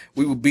saying?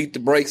 We will beat the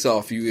brakes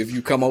off you if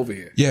you come over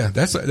here. Yeah,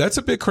 that's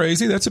a bit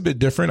crazy. That's a bit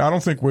different. I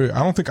don't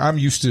think I'm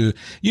used to,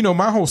 you know,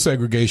 my whole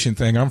segregation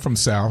thing. I'm from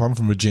South. I'm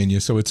from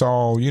Virginia. So it's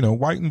all, you know,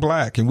 white and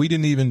black. And we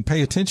didn't even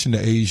pay attention to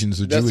Asians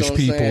or that's Jewish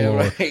people. Saying, or,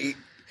 right?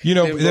 You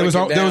know, there was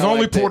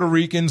only like Puerto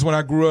Ricans when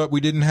I grew up.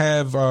 We didn't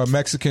have,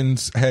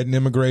 Mexicans hadn't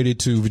immigrated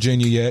to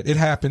Virginia yet. It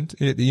happened.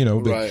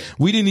 Right.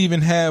 We didn't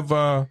even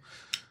have,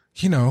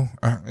 you know,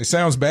 it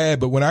sounds bad,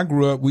 but when I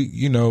grew up,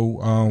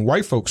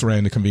 white folks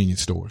ran the convenience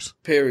stores.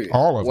 Period.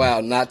 All of them. Wow,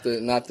 not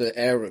the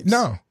Arabs.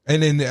 No.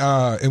 And then,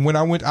 and when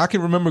I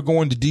can remember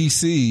going to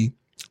DC,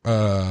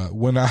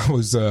 when I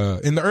was,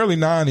 in the early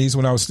 90s,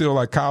 when I was still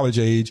like college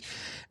age.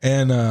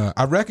 And,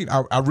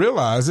 I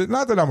realized it,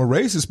 not that I'm a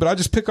racist, but I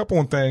just pick up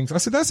on things. I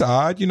said, that's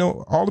odd. You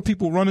know, all the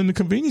people running the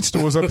convenience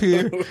stores up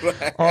here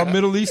right. are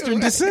Middle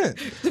Eastern descent.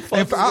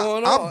 And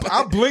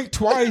I blinked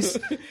twice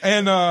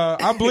and,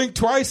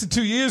 and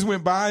 2 years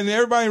went by, and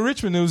everybody in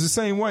Richmond, it was the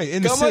same way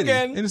in the city.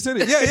 Again. In the city.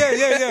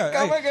 Yeah.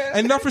 Come again.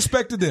 Enough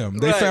respect to them.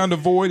 They right. found a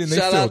void and they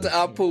filled it. Shout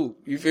out to Apu.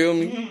 You feel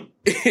me?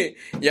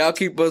 Y'all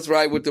keep us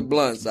right with the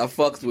blunts. I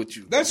fucks with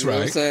you. That's you know right.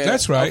 What I'm saying?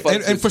 That's right.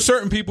 And for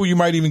certain people, you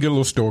might even get a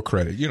little store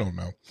credit. You don't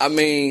know. I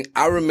mean,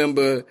 I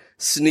remember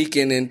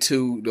sneaking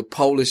into the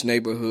Polish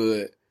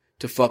neighborhood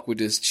to fuck with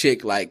this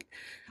chick. Like,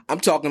 I'm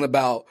talking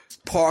about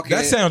parking.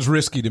 That sounds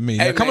risky to me.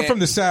 Hey, now, coming from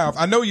the South,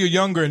 I know you're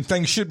younger and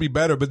things should be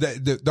better, but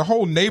the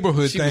whole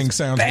neighborhood thing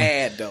sounds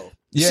bad though.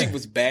 Yeah. She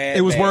was bad.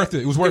 It was worth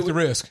it. It was worth the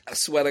risk. I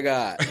swear to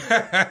God.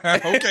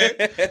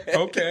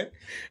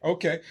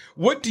 Okay.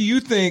 What do you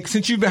think,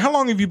 how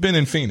long have you been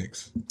in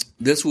Phoenix?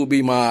 This will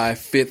be my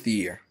 5th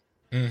year.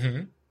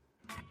 Mm-hmm.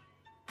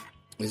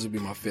 This will be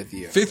my 5th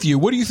year. 5th year.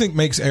 What do you think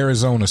makes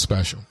Arizona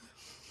special?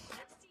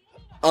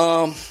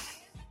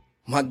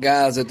 My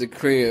guys at the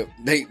crib,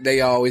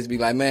 they always be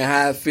like, man,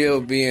 how I feel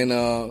being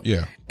a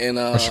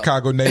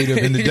Chicago native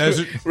in the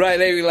desert. Right,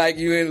 they be like,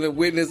 you in the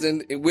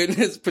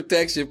witness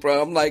protection,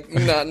 bro. I'm like,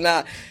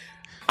 nah.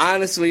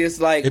 Honestly,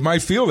 it's like it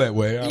might feel that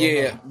way. I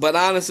don't know. But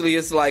honestly,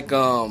 it's like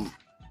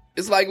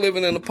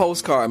living in a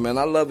postcard, man.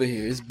 I love it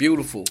here. It's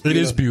beautiful. It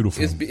is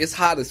beautiful. It's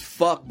hot as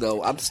fuck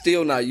though. I'm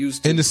still not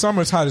used to it. In the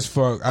summer, it's hot as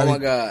fuck. Oh my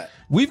God.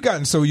 We've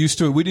gotten so used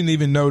to it, we didn't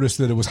even notice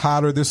that it was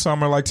hotter this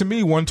summer. Like, to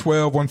me,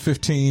 112,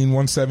 115,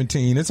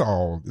 117, it's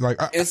all like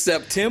in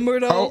September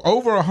though.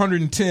 Over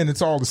 110,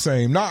 it's all the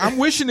same. Now, I'm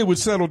wishing it would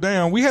settle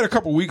down. We had a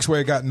couple weeks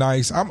where it got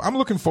nice. I'm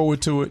looking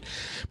forward to it.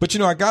 But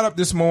I got up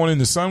this morning,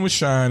 the sun was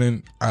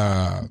shining.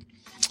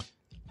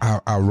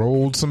 I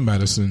rolled some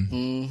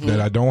medicine that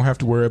I don't have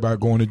to worry about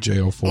going to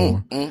jail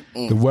for.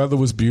 The weather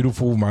was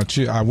beautiful.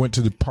 I went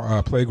to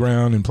the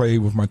playground and played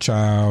with my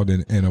child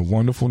in a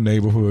wonderful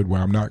neighborhood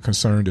where I'm not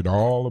concerned at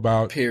all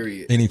about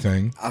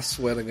anything. I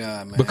swear to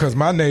God, man. Because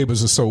my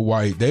neighbors are so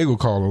white, they will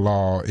call the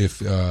law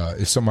if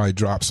somebody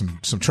drops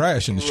some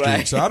trash in the street.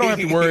 Right. So I don't have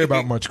to worry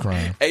about much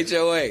crime.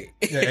 HOA.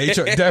 Yeah,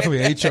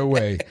 definitely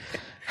HOA.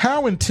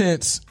 How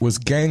intense was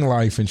gang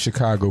life in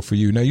Chicago for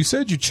you? Now, you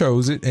said you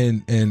chose it,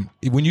 and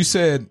when you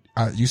said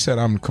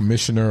I'm a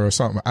commissioner or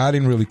something, I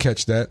didn't really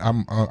catch that.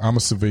 I'm a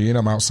civilian.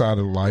 I'm outside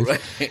of the life.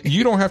 Right.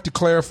 You don't have to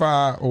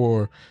clarify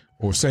or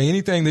say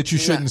anything that you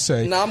shouldn't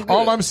say. No, I'm good.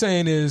 All I'm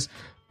saying is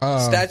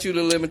statute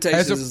of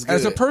limitations is good.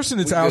 As a person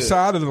that's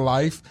outside of the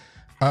life,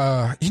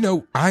 I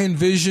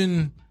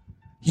envision,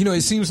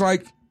 it seems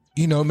like,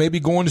 maybe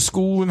going to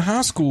school in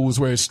high school is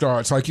where it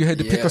starts. Like, you had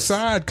to pick a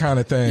side kind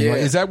of thing. Yeah.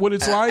 Like, is that what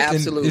it's like?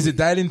 Absolutely. And is it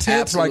that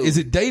intense? Absolutely. Like, is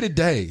it day to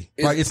day?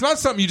 Like, it's not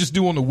something you just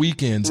do on the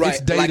weekends. Right.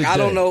 It's day to day. I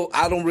don't know.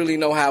 I don't really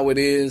know how it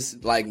is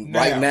like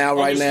right now.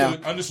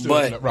 Understood.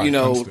 But,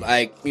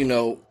 understood.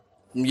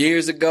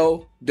 Years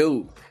ago,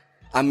 dude,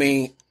 I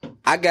mean,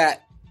 I got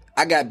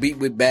beat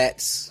with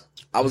bats.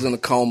 I was in a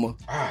coma.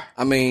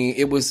 I mean,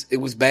 it was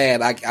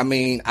bad.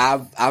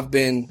 I've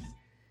been,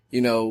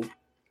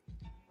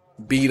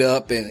 beat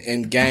up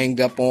and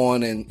ganged up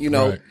on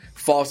and,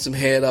 fought some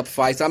head up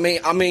fights. I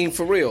mean,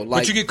 for real.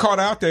 Like, but you get caught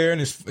out there and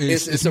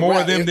it's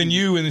more of them than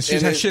you, and it's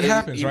just shit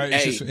happens,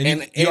 right?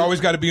 You always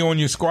got to be on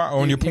your squad,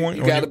 on your point.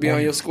 You got to be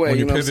on your square.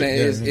 You know what I'm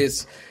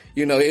saying?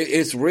 Yeah.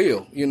 It's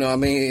real.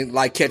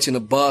 Like catching a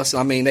bus.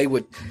 I mean, they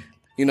would,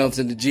 the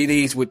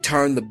GDs would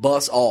turn the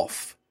bus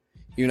off.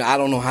 You know, I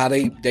don't know how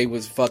they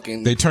was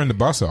fucking. They turned the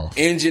bus off.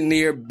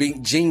 Engineer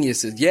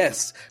geniuses,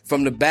 yes,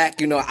 from the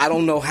back. You know, I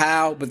don't know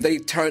how, but they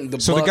turned the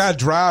bus. So the guy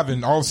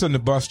driving, all of a sudden the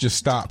bus just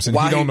stops, and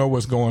he don't know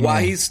what's going on.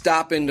 While he's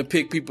stopping to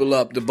pick people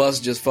up, the bus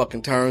just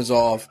fucking turns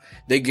off.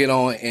 They get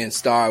on and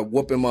start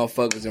whooping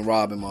motherfuckers and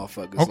robbing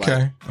motherfuckers.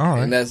 Okay, all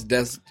right. And that's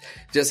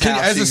just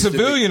how. As a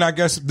civilian, I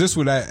guess this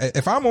would.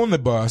 If I'm on the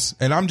bus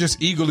and I'm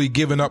just eagerly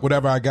giving up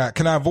whatever I got,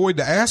 can I avoid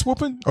the ass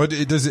whooping, or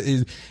is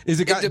it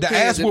the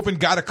ass whooping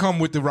got to come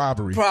with the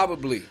robbery?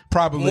 Probably.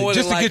 More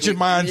just to get your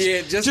mind,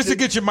 just to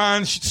get your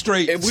mind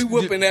straight. If we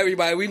whooping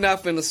everybody, we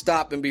not finna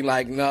stop and be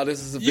like, no,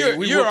 this is a big.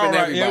 We you're whooping all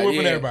right. everybody. Yeah,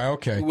 whooping everybody.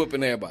 Okay, we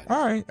whooping everybody.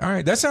 All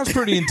right. That sounds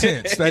pretty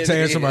intense. That's to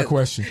answer my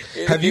question.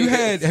 Have you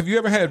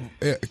ever had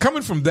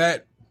coming from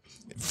that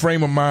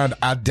frame of mind?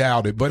 I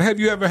doubt it, but have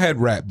you ever had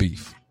rap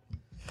beef?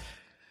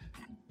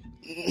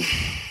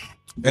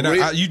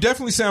 And you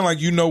definitely sound like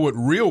you know what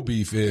real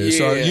beef is.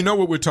 Yeah. So you know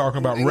what we're talking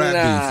about,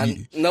 rap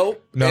beef.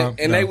 Nope. No.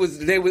 And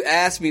they would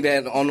ask me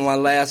that on my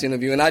last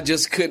interview, and I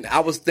just couldn't. I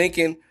was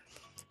thinking,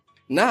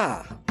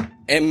 nah.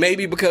 And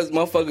maybe because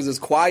motherfuckers is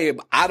quiet,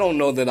 but I don't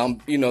know that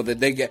that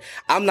they get.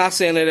 I'm not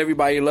saying that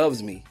everybody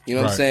loves me. You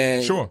know what I'm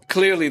saying? Sure.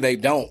 Clearly they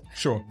don't.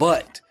 Sure.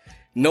 But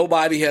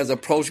nobody has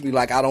approached me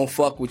like I don't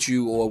fuck with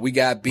you or we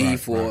got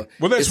beef or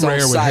well, that's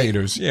rare with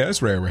haters. Yeah,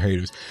 that's rare with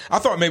haters. I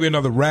thought maybe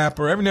another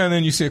rapper. Every now and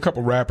then you see a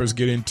couple rappers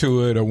get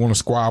into it or want to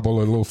squabble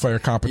or a little fair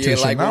competition.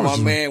 Yeah, like my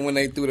man when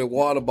they threw the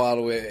water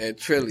bottle at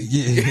Trilly.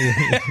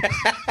 Yeah.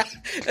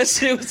 That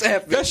shit was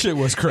epic. That shit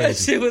was crazy. That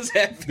shit was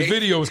epic. The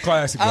video was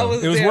classic though.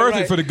 It was worth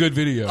it for the good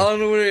video.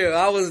 Unreal.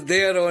 I was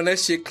there though and that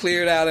shit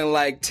cleared out in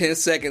like 10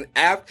 seconds.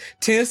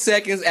 10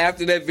 seconds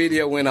after that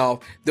video went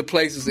off, the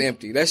place was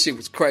empty. That shit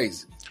was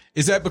crazy.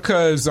 Is that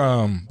because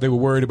they were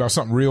worried about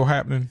something real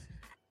happening?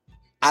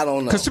 I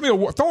don't know. Because to me,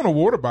 throwing a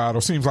water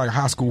bottle seems like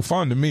high school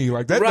fun to me.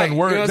 Like that doesn't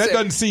work. You know that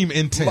doesn't seem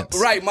intense.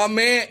 Right, my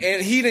man,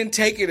 and he didn't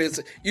take it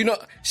as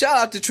shout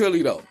out to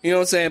Trilly though. You know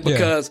what I'm saying?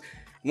 Because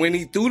when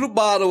he threw the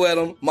bottle at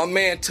him, my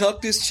man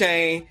tucked his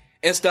chain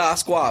and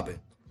started squabbing.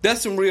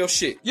 That's some real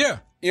shit. Yeah.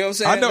 You know what I'm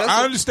saying? I know.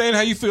 I understand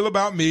how you feel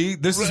about me.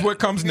 This is what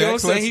comes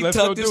next. He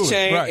tucked his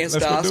chain and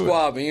started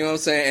squabbing. You know what I'm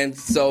saying? And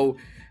so.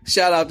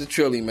 Shout out to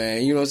Trilly,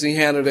 man. You know what I'm saying? He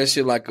handled that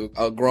shit like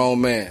a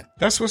grown man.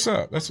 That's what's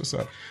up.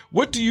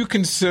 What do you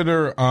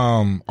consider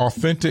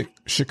authentic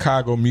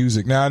Chicago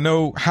music? Now, I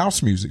know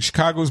house music.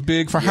 Chicago's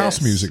big for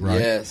house music, right?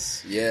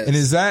 Yes. And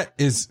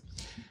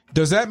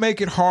does that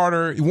make it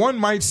harder? One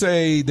might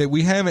say that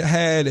we haven't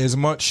had as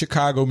much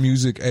Chicago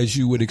music as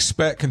you would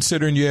expect,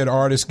 considering you had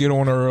artists get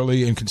on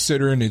early and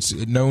considering it's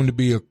known to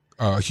be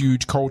a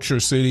huge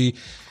culture city.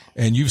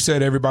 And you've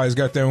said everybody's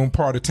got their own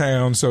part of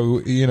town, so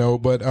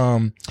but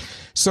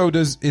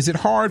is it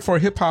hard for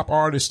hip hop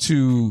artists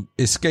to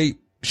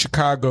escape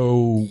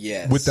Chicago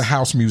with the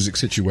house music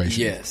situation?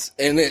 Yes.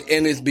 And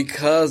it's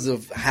because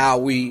of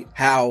how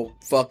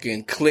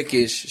fucking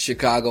cliquish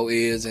Chicago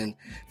is and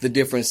the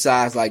different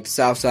sides, like the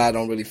South Side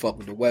don't really fuck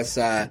with the West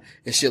Side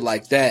and shit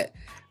like that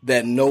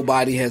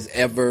nobody has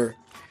ever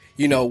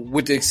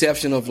with the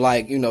exception of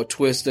like,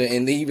 Twista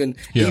and even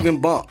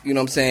Bump, you know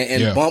what I'm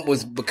saying? And Bump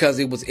was because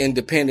it was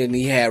independent and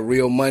he had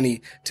real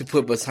money to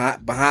put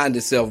behind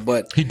himself,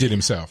 but he did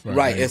himself.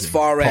 Right. As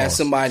far as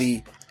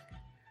somebody,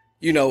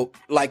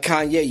 like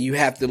Kanye, you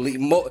have to leave.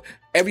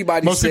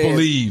 Most people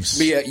leaves.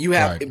 Yeah, you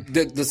have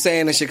the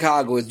saying in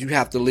Chicago is you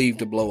have to leave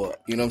to blow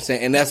up. You know what I'm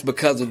saying? And that's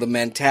because of the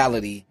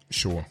mentality.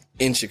 Sure.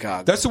 In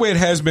Chicago. That's the way it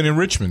has been in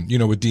Richmond,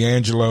 with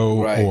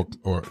D'Angelo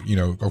or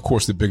of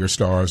course the bigger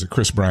stars,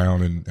 Chris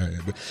Brown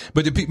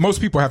but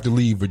most people have to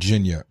leave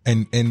Virginia.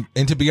 And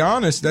to be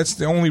honest, that's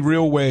the only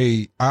real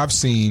way I've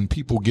seen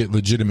people get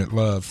legitimate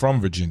love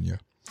from Virginia.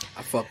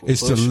 I fuck with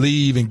It's Pusha. To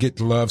leave and get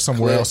love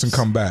somewhere else and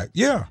come back.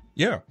 Yeah.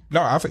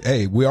 No,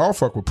 we all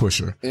fuck with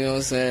Pusha. You know what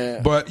I'm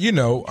saying? But,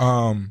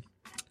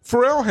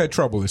 Pharrell had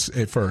trouble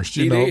at first,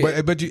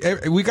 but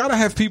we got to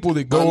have people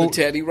that go under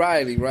Teddy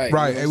Riley, right?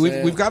 Right. You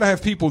know we've got to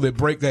have people that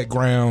break that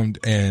ground,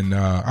 and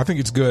I think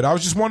it's good. I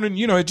was just wondering,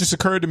 it just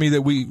occurred to me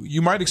that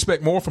you might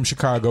expect more from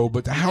Chicago,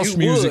 but the house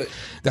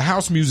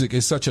music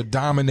is such a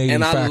dominating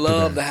factor. And I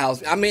love the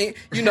house. I mean,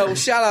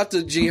 shout out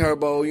to G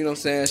Herbo, you know what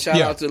I'm saying?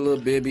 Shout out to Lil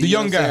Bibby, the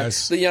young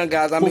guys. The young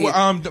guys.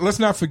 Let's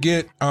not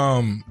forget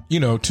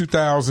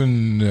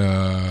 2000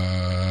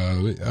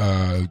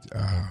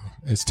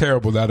 it's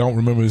terrible that I don't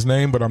remember his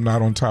name, but I'm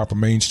not on top of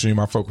mainstream.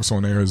 I focus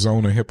on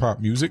Arizona hip hop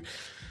music.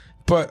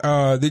 But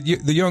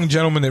the young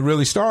gentleman that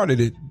really started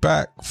it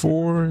back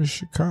for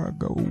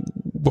Chicago,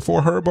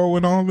 before Herbo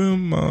and all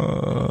them,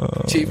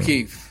 Chief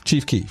Keef.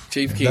 Chief Keef.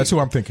 That's who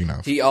I'm thinking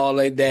of. He all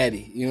a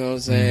daddy. You know what I'm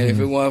saying? If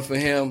it wasn't for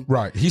him,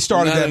 right? He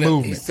started that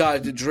movement. He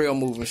started the drill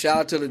movement. Shout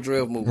out to the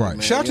drill movement. Right.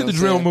 Man. Shout out to the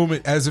drill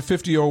movement. As a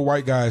 50-year-old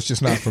white guy, it's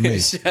just not for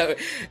me.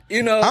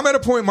 I'm at a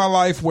point in my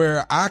life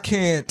where I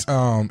can't.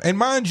 And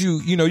mind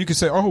you, you can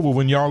say, oh, well,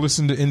 when y'all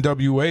listened to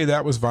NWA,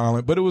 that was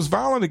violent, but it was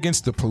violent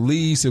against the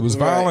police. It was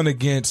violent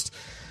against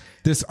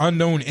this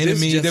unknown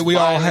enemy that we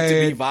all had.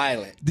 To be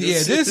violent.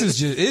 This is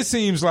just. It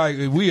seems like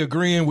we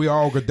agreeing we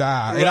all could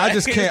die, and I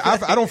just can't.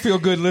 I don't feel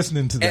good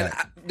listening to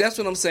that. That's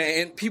what I'm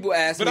saying. And people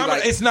ask me,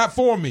 but it's not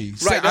for me.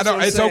 Right,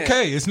 it's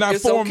okay. It's not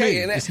for me.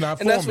 It's not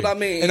for me. And that's what I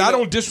mean. And I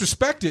don't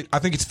disrespect it. I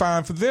think it's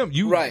fine for them.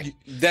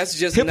 That's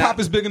just hip hop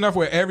is big enough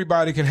where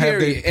everybody can have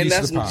their piece and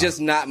that's of the pie.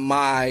 just not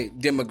my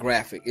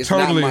demographic. It's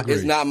totally not agree.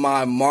 It's not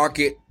my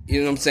market.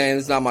 You know what I'm saying?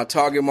 It's not my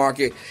target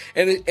market.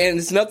 And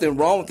it's nothing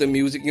wrong with the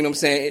music. You know what I'm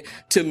saying?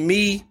 To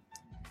me,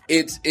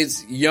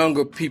 it's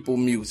younger people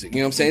music.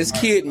 You know what I'm saying? It's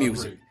kid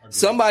music.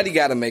 Somebody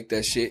got to make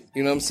that shit.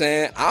 You know what I'm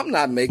saying? I'm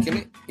not making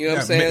it. You know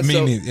what I'm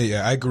saying?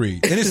 Yeah, I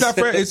agree. And it's not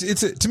fair.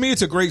 To me,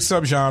 it's a great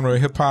subgenre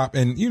of hip hop,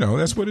 and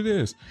that's what it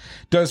is.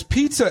 Does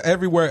pizza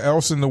everywhere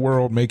else in the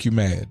world make you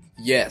mad?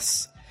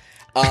 Yes,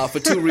 for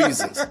two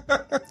reasons.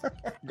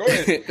 Go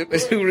ahead. For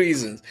two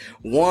reasons.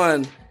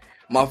 One,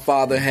 my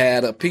father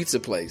had a pizza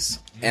place,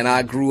 and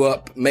I grew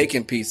up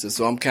making pizza,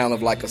 so I'm kind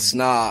of like a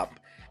snob.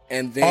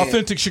 And then,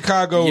 authentic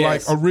Chicago,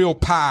 yes. like a real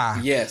pie.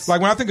 Yes.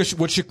 Like when I think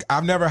of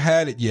I've never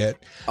had it yet.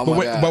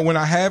 But when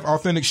I have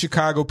authentic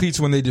Chicago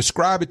pizza, when they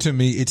describe it to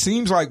me, it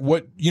seems like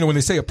when they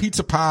say a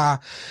pizza pie,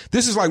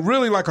 this is like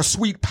really like a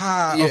sweet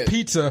pie of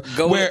pizza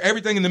where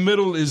everything in the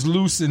middle is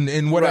loose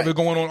and whatever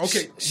going on.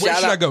 Okay. Where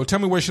should I go? Tell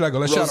me where should I go?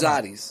 Let's shout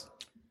out.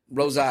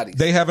 Rosati's.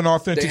 They have an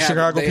authentic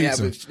Chicago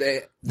pizza.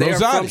 They're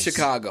from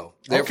Chicago.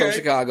 They're from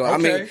Chicago. Okay.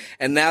 I mean,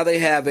 and now they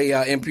have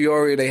in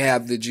Peoria, they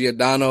have the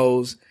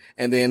Giordano's.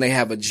 And then they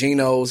have a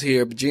Geno's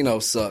here, but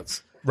Geno's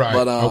sucks. Right.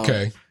 But,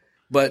 okay.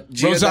 But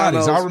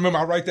Rosati's, I remember.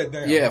 I'll write that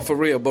down. Yeah, for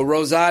real. But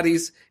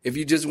Rosati's, if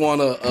you just want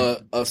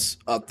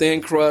a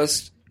thin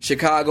crust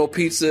Chicago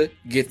pizza,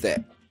 get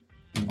that.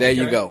 There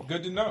you go.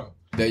 Good to know.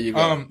 There you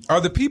go.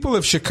 Are the people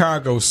of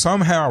Chicago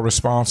somehow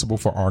responsible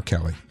for R.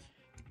 Kelly?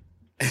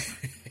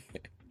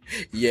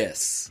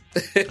 Yes.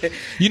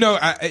 Even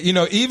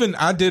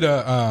I did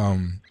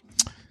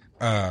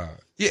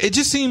it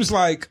just seems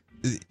like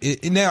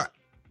now.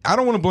 I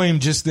don't want to blame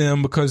just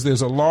them because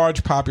there's a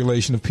large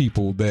population of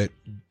people that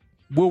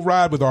will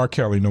ride with R.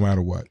 Kelly no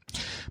matter what.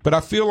 But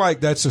I feel like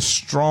that's a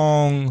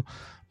strong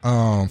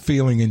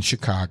feeling in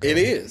Chicago. It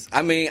is.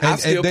 I mean, I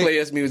still play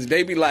his music.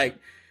 They be like,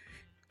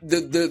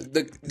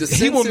 the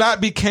he will not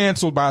be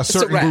canceled by a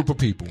certain group of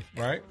people,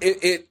 right?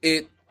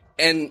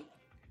 And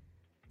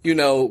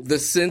the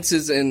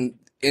census in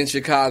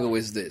Chicago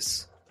is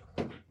this.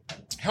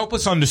 Help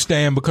us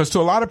understand, because to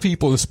a lot of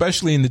people,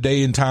 especially in the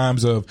day and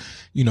times of,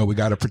 we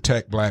got to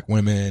protect black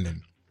women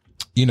and,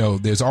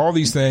 there's all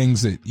these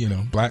things that,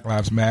 Black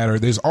Lives Matter.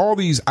 There's all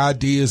these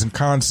ideas and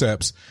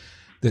concepts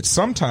that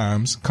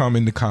sometimes come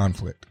into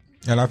conflict.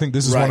 And I think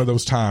this is one of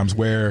those times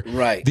where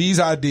these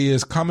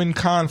ideas come in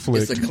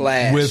conflict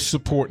with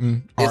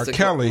supporting R.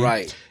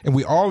 Kelly. And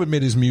we all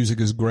admit his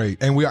music is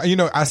great. And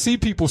I see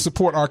people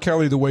support R.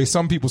 Kelly the way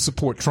some people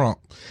support Trump.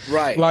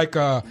 Right. Like,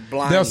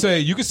 they'll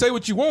say, you can say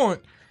what you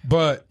want,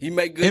 but he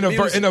make good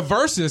music. In a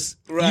versus,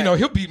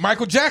 he'll beat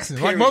Michael Jackson.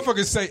 Period. Like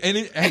motherfuckers say,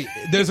 hey,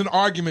 there's an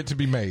argument to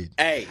be made.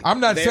 Hey, I'm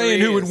not saying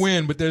who would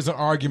win, but there's an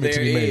argument to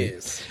be made.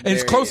 And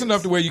it's close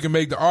enough to where you can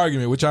make the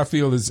argument, which I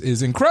feel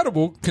is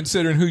incredible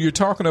considering who you're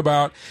talking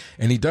about.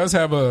 And he does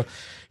have a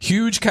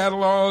huge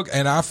catalog,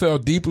 and I fell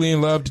deeply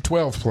in love to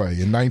 12th Play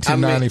in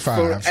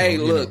 1995.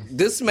 Look,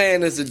 this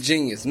man is a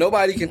genius.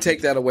 Nobody can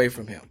take that away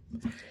from him.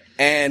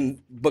 And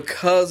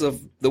because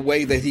of the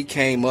way that he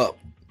came up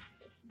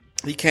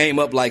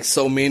like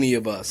so many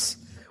of us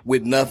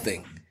with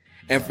nothing.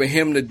 And for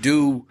him to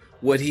do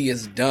what he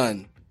has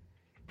done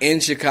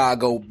in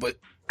Chicago, but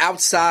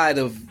outside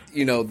of,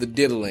 the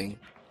diddling.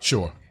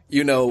 Sure.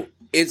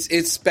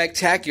 It's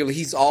spectacular.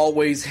 He's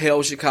always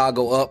held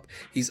Chicago up.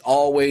 He's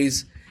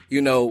always,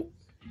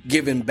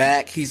 giving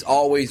back. He's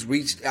always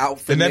reached out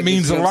for and that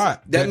means a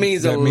lot. That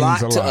means a lot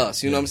to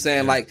us. You know what I'm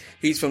saying? Like,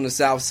 he's from the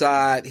South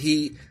Side.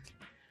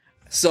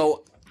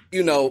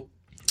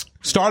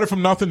 Started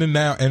from nothing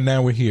and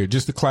now we're here.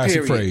 Just the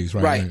classic phrase,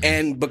 right? Right.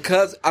 And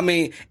because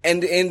and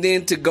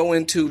then to go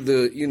into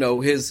the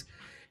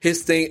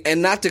his thing,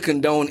 and not to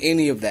condone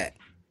any of that,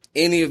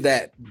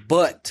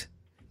 but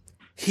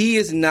he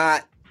is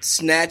not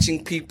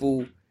snatching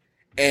people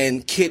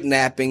and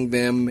kidnapping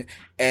them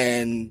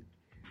and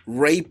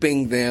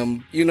raping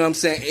them. You know what I'm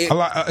saying?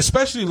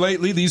 Especially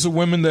lately, these are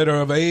women that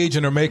are of age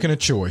and are making a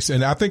choice.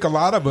 And I think a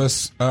lot of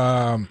us,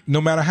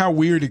 no matter how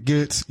weird it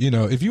gets,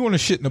 if you want to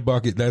shit in the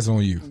bucket, that's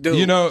on you.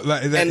 Dude.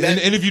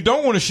 And if you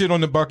don't want to shit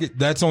on the bucket,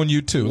 that's on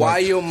you too. Why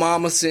your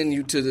mama send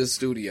you to the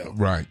studio?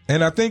 Right.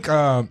 And I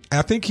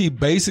think he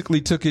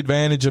basically took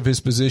advantage of his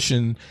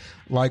position.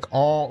 Like a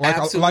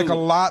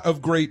lot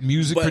of great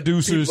music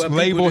producers,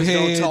 label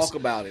heads don't talk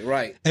about it,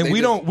 right? And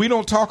we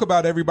don't talk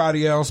about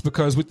everybody else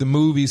because with the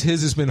movies,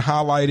 his has been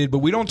highlighted, but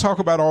we don't talk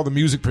about all the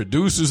music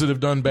producers that have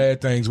done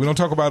bad things. We don't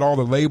talk about all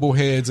the label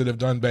heads that have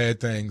done bad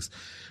things.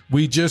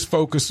 We just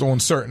focus on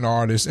certain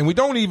artists, and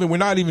we're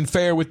not even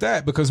fair with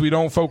that because we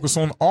don't focus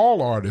on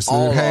all artists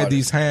that have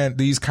had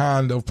these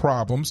kind of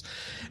problems.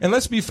 And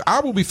I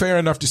will be fair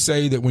enough to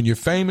say that when you're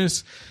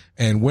famous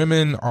and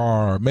women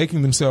are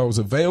making themselves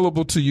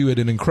available to you at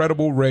an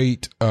incredible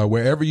rate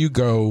wherever you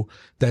go.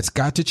 That's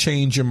got to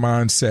change your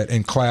mindset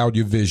and cloud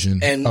your vision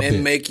and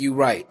make you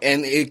right.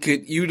 And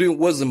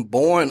wasn't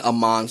born a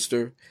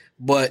monster,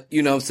 but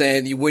you know what I'm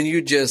saying? When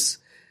you're just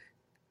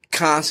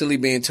constantly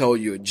being told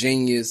you're a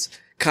genius,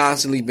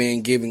 constantly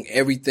being given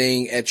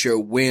everything at your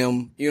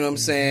whim, you know what I'm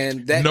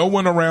saying? That no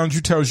one around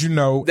you tells you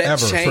no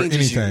ever for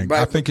anything. You,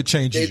 right? I think it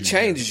changes you. It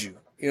changes you.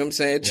 You know what I'm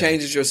saying? It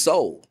changes your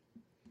soul.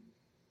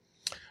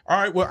 All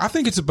right, well, I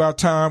think it's about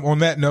time. On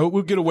that note,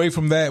 we'll get away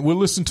from that. We'll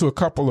listen to a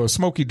couple of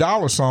Smokey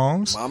Dollar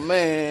songs. My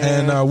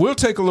man. And we'll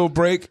take a little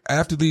break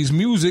after these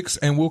musics,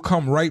 and we'll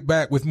come right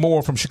back with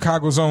more from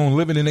Chicago's own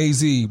Living in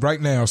AZ. Right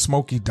now,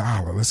 Smokey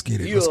Dollar. Let's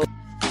get it. Let's go.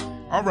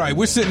 All right,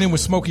 we're sitting in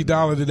with Smokey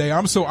Dollar today.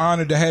 I'm so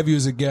honored to have you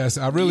as a guest.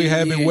 I really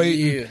have been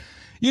waiting. Yeah.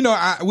 You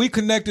know, we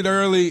connected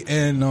early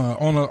and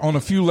on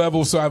a few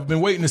levels, so I've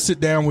been waiting to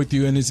sit down with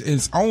you, and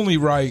it's only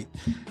right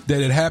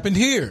that it happened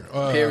here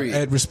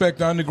at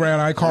Respect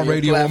Underground Icon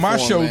Radio. On my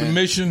show, man. The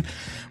mission,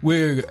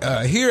 we're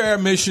here. Our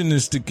mission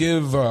is to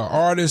give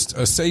artists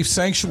a safe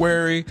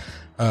sanctuary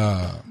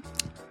to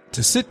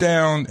sit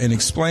down and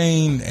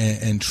explain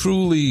and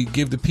truly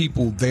give the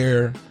people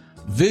their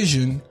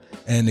vision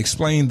and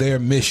explain their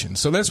mission.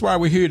 So that's why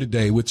we're here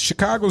today with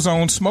Chicago's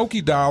own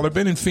Smokey Dollar.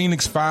 Been in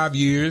Phoenix 5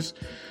 years.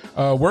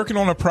 Working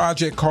on a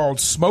project called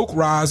Smoke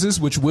Rises,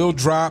 which will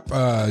drop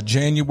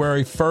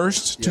January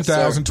 1st, yes,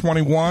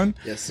 2021.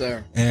 Sir. Yes,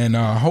 sir. And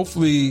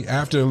hopefully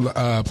after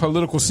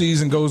political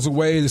season goes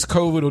away, this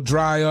COVID will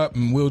dry up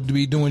and we'll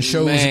be doing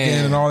shows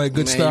again and all that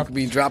good stuff. You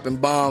be dropping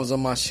bombs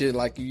on my shit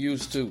like you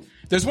used to.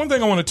 There's one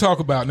thing I want to talk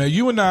about. Now,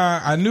 you and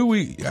I knew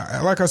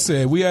like I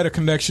said, we had a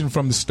connection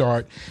from the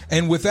start.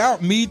 And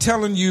without me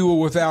telling you or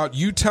without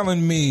you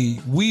telling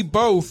me, we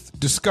both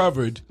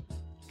discovered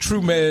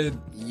TrueMed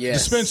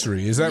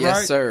Dispensary. Is that right?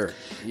 Yes, sir.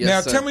 Yes,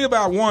 now, sir. Tell me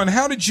about one.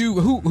 How did you,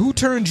 who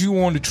turned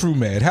you on to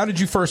TrueMed? How did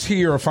you first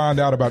hear or find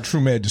out about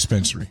TrueMed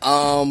Dispensary?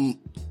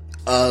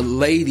 A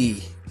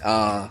lady,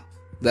 that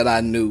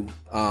I knew,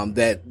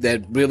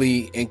 that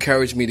really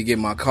encouraged me to get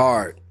my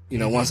card. You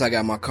know, once I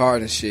got my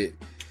card and shit.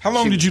 How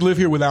long did you live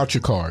here without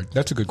your card?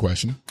 That's a good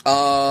question.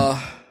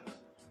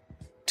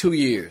 2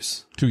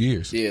 years. 2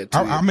 years. Yeah,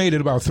 I made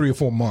it about 3 or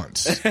 4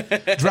 months.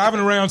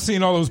 Driving around,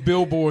 seeing all those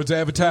billboards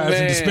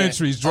advertising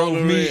dispensaries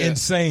drove me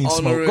insane.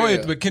 Smoke. Go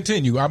ahead, but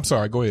continue. I'm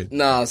sorry. Go ahead.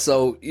 Nah,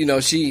 so you know,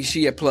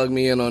 she had plugged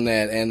me in on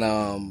that,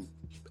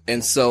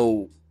 and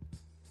so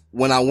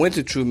when I went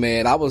to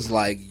TrueMed, I was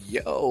like,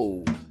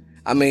 yo,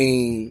 I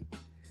mean,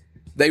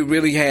 they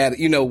really had,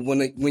 you know,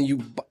 when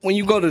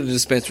you go to the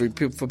dispensary,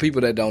 for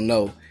people that don't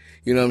know,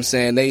 you know what I'm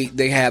saying,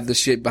 they have the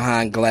shit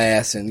behind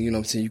glass, and you know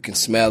what I'm saying, you can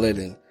smell it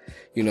and,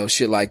 you know,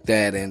 shit like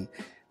that. And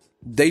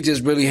they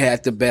just really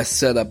had the best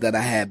setup that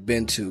I had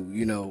been to,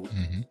 you know,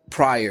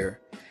 prior.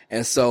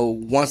 And so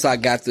once I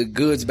got the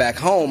goods back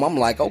home, I'm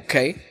like,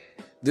 okay,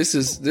 this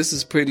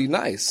is pretty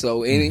nice.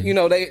 So, and you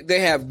know, they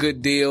have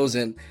good deals,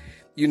 and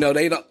you know,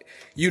 they don't,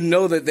 you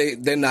know that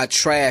they're not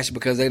trash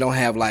because they don't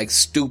have like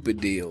stupid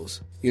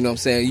deals. You know what I'm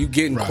saying? You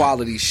getting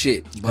quality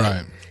shit. But,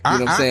 right. You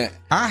know what I'm saying?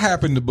 I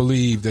happen to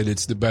believe that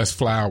it's the best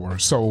flower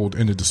sold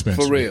in the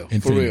dispensary. For real.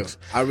 For real.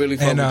 I really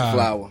fuck with the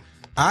flower.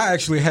 I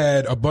actually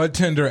had a bud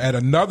tender at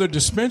another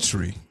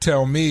dispensary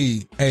tell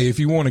me, hey, if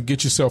you want to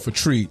get yourself a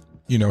treat,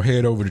 you know,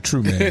 head over to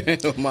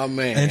TrueMed. My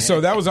man. And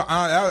so that was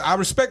I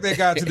respect that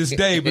guy to this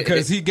day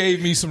because he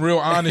gave me some real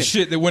honest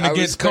shit that went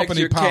against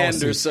company policy.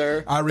 Candor,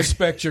 sir. I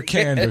respect your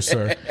candor,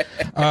 sir.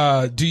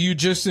 Do you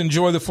just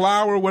enjoy the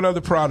flower? What other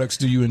products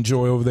do you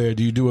enjoy over there?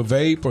 Do you do a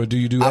vape or do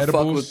you do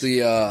edibles?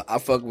 I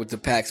fuck with the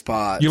Pax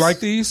Pods. You like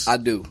these? I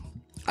do.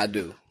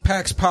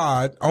 Pax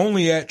Pod,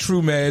 only at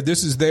TrueMed.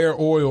 This is their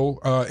oil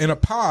in a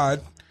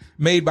pod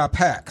made by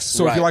Pax.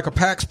 So if you like a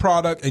Pax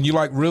product and you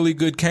like really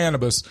good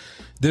cannabis,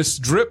 this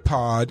drip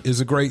pod is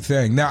a great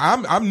thing. Now,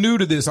 I'm new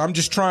to this. I'm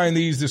just trying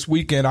these this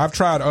weekend. I've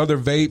tried other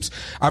vapes.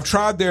 I've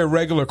tried their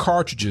regular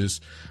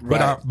cartridges,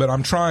 but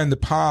I'm trying the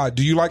pod.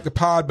 Do you like the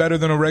pod better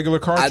than a regular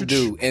cartridge? I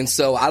do. And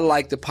so I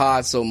like the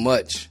pod so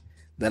much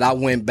that I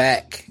went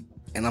back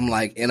and I'm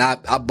like, and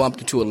I bumped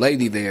into a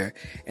lady there,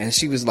 and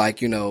she was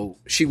like, you know,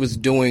 she was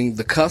doing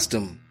the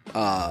custom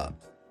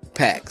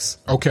packs.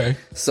 Okay.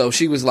 So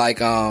she was like,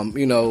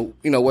 you know,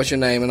 what's your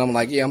name? And I'm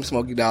like, yeah, I'm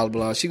Smokey Dollar,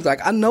 blah. She was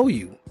like, I know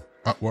you.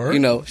 Word? You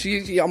know,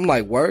 I'm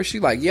like, word?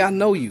 She's like, yeah, I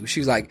know you.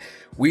 She's like,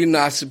 we're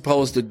not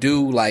supposed to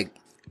do like,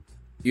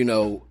 you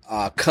know,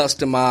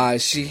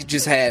 customized. She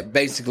just had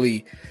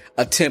basically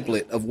a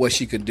template of what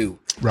she could do.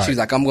 Right. She's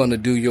like, I'm going to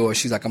do yours.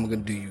 She's like, I'm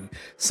going to do you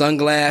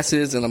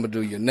sunglasses, and I'm going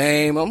to do your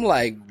name. I'm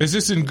like, is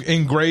this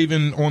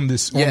engraven on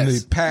this, on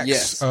the Pax?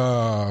 Yes.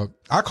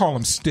 I call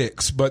them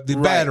sticks, but the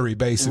battery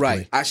basically.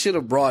 Right. I should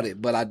have brought it,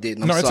 but I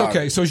didn't. No, it's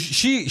okay. So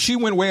she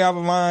went way out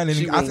of line,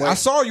 and I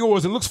saw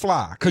yours. It looks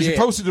fly because you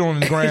posted it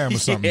on the gram or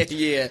something.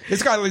 Yeah.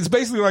 It's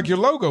basically like your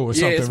logo or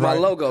something. Yeah, it's my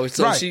logo.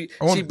 So she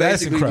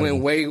basically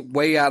went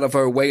way out of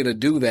her way to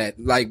do that,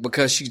 like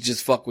because she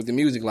just fucked with the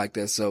music like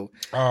that. So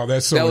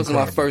that was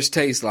my first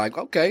taste. Like,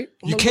 Okay.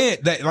 You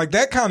can't,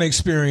 that kind of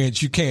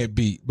experience you can't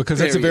beat, because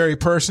that's a very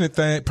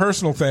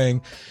personal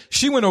thing.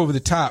 She went over the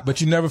top, but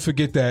you never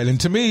forget that. And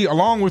to me,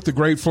 along with the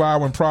great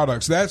flower and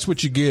products, that's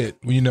what you get.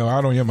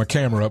 I don't have my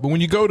camera up, but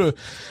when you go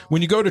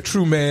to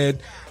True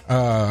Med,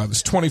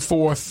 it's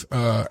 24th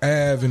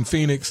Ave in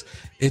Phoenix.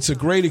 It's a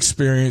great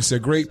experience. They're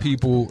great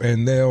people,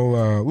 and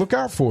they'll look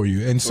out for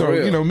you. And so,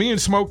 me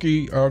and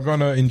Smokey are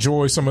going to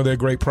enjoy some of their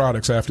great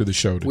products after the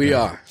show today. We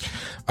are.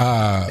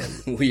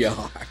 We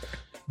are.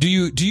 Do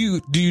you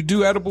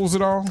do edibles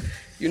at all?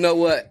 You know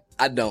what?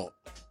 I don't.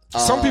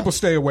 Some people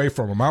stay away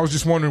from them. I was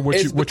just wondering what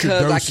your dosage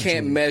because I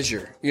can't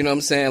measure. You know what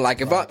I'm saying?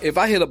 Like if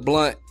I hit a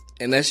blunt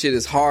and that shit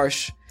is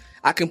harsh,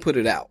 I can put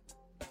it out.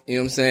 You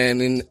know what I'm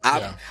saying? And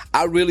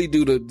I really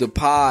do the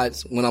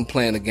pods when I'm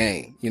playing a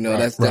game.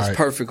 That's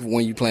perfect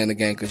when you playing the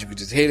game, because you can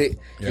just hit it.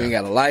 You ain't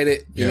got to light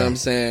it. You know what I'm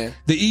saying?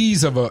 The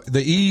ease of a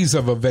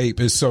vape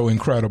is so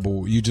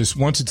incredible. You just,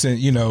 once it's in,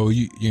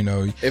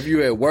 if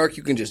you're at work,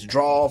 you can just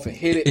draw off and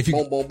hit it.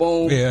 Boom, boom,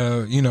 boom.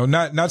 Yeah.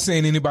 Not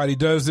saying anybody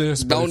does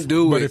this. Don't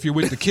do it. But if you're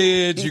with the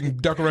kids, you can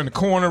duck around the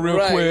corner real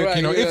quick.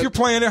 Right, if you're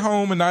playing at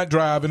home and not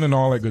driving and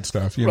all that good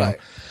stuff, you know.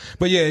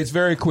 But yeah, it's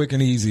very quick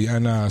and easy.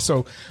 And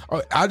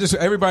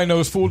everybody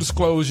knows, full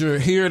disclosure,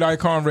 here at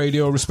Icon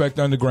Radio, Respect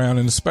Underground,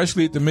 and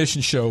especially at the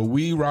Mission Show,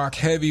 we rock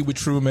heavy with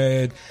True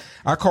Med.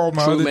 I called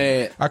my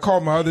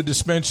other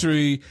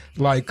dispensary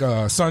like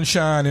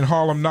Sunshine and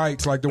Harlem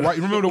Nights, like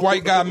remember the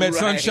white guy met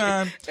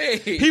Sunshine? Hey.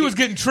 He was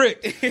getting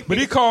tricked, but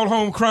he called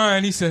home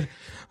crying. He said,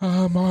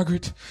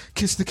 Margaret,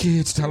 kiss the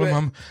kids, tell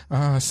them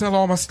I'm sell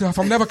all my stuff,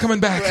 I'm never coming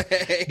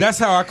back. That's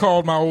how I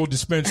called my old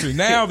dispensary.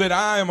 Now that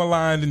I am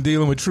aligned and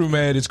dealing with True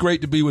Med, it's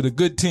great to be with a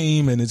good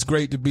team, and it's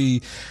great to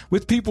be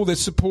with people that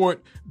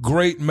support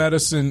great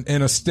medicine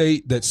in a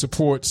state that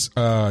supports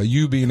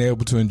you being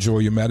able to enjoy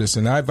your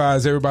medicine. I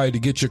advise everybody to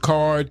get your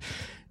card.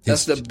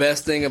 That's the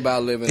best thing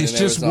about living in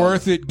Arizona. It's just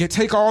worth it.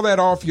 Take all that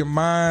off your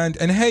mind.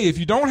 And hey, if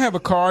you don't have a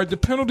card, the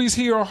penalties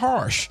here are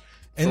harsh.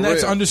 And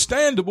that's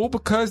understandable,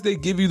 because they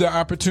give you the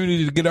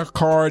opportunity to get a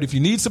card. If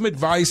you need some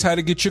advice how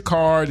to get your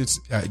card, it's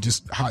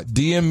just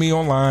DM me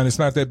online. It's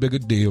not that big a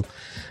deal.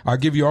 I'll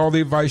give you all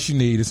the advice you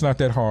need. It's not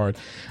that hard.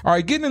 All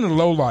right, getting into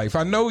low life.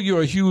 I know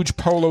you're a huge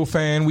Polo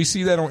fan. We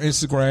see that on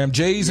Instagram.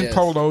 Jays and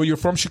Polo. You're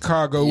from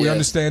Chicago. We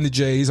understand the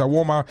Jays. I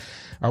wore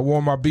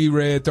my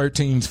B-Red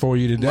 13s for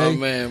you today.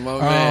 My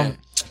man.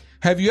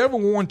 Have you ever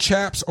worn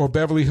Chaps or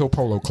Beverly Hill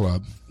Polo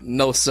Club?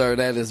 No, sir.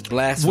 That is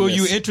blasphemous. Will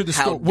you enter the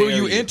store? Will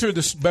you enter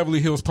the Beverly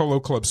Hills Polo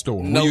Club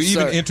store? No, will you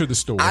sir. even enter the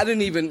store? I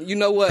didn't even. You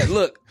know what?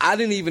 Look, I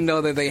didn't even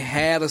know that they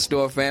had a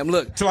store, fam.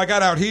 Look, till I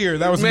got out here,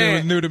 that was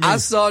new to me. I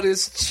saw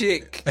this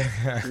chick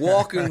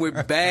walking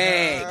with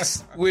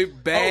bags. Oh,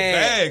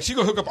 bags. She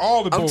gonna hook up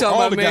all the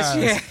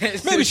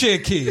guys. Maybe she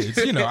had kids.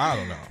 I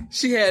don't know.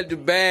 She had the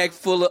bag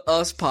full of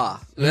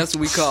USPA. That's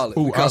what we call it.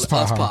 Ooh,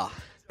 USPA.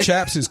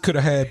 Chaps could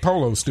have had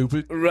Polo,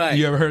 stupid. Right.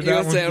 You ever heard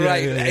that one? You know what I'm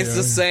saying? Right. It's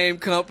the same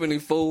company,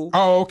 fool.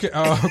 Oh, okay.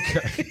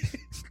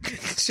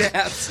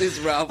 Chaps is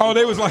Ralph. Oh,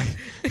 they was like...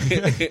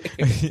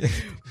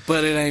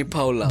 But it ain't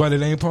Polo.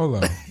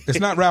 It's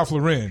not Ralph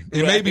Lauren.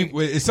 It may be.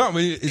 It's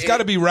something. It's got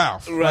to be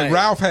Ralph. Right. Like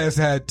Ralph has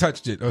had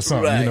touched it or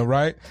something.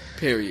 Right?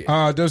 Period.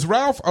 Does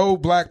Ralph owe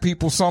black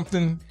people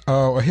something?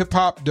 Or hip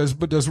hop?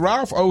 Does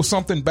Ralph owe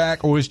something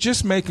back, or is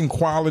just making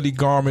quality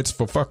garments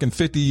for fucking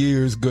 50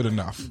 years good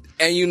enough?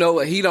 And you know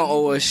what? He don't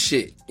owe us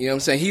shit. You know what I'm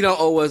saying? He don't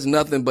owe us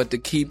nothing but to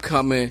keep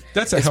coming.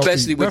 That's a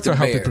healthy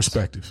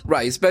perspective.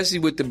 Right, especially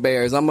with the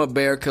Bears. I'm a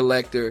Bear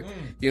collector.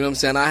 You know what I'm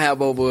saying? I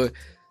have over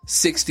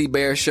 60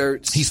 Bear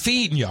shirts. He's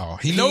feeding y'all.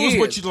 He knows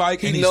what you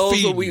like, and he's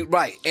feeding you.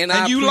 Right. And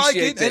you like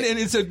it, and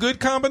it's a good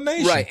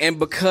combination. Right. And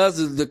because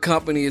of the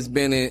company has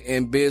been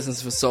in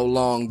business for so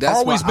long, that's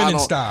always why been in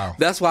style.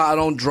 That's why I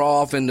don't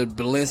draw off into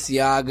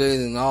Balenciaga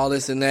and all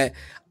this and that.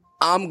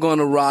 I'm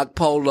gonna rock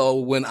Polo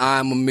when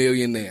I'm a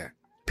millionaire.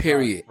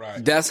 Period.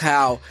 Right. That's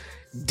how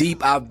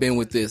deep I've been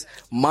with this.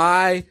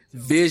 My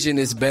vision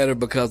is better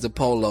because of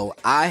Polo.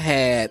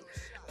 I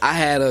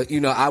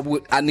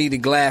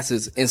needed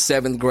glasses in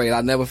 7th grade.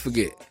 I'll never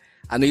forget.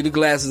 I needed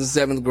glasses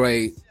in 7th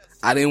grade.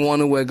 I didn't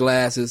want to wear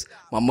glasses.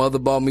 My mother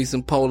bought me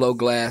some Polo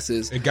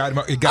glasses. It got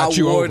I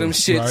you wore over, them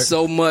shit right?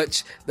 so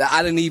much that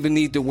I didn't even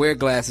need to wear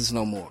glasses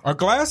no more. Are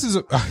glasses...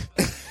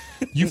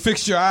 You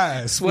fixed your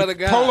eyes. Swear to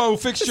God. Polo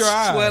fixed your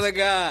eyes. Swear to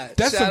God.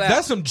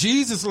 That's some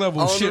Jesus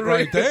level shit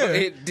right there.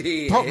 It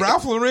did.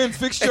 Ralph Lauren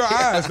fixed your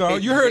eyes,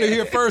 dog. You heard it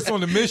here first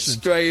on the Mission.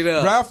 Straight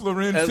up. Ralph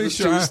Lauren fixed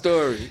your eyes. That's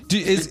a true story.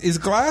 Is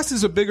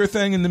glasses a bigger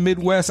thing in the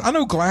Midwest? I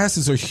know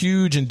glasses are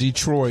huge in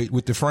Detroit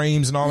with the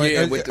frames and all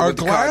that. Are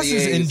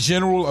glasses in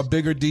general a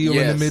bigger deal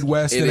in the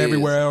Midwest than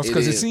everywhere else?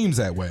 Because it seems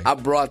that way. I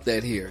brought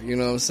that here. You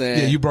know what I'm saying?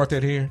 Yeah, you brought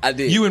that here? I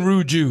did. You and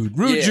Rude Jude.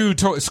 Rude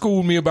Jude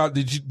schooled me about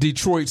the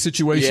Detroit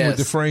situation with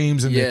the frames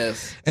and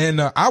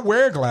And I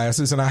wear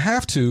glasses, and I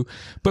have to,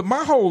 but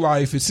my whole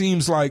life, it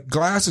seems like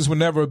glasses were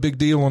never a big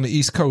deal on the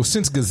East Coast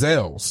since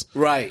Gazelles.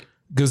 Right.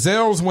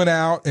 Gazelles went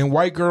out, and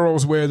white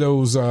girls wear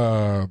those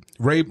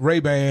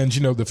Ray-Bans,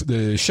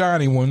 the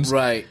shiny ones.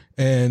 Right.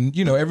 and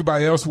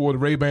everybody else wore the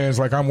Ray-Bans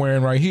like I'm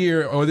wearing right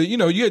here, or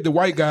you had the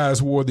white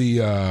guys wore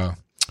the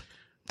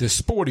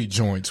sporty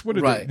joints. What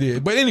are they?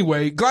 But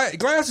anyway,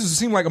 glasses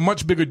seem like a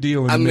much bigger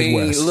deal in the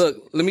Midwest.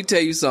 Look, let me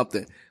tell you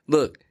something.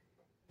 Look,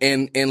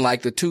 in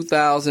like the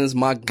 2000s,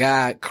 my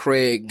guy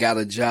Craig got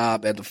a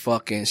job at the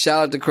fucking.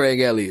 Shout out to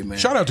Craig Elliott, man.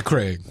 Shout out to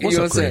Craig. What's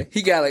up, Craig?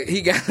 He got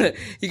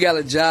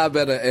a job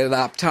at an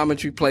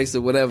optometry place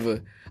or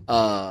whatever.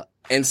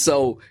 And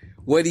so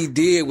what he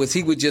did was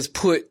he would just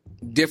put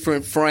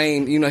different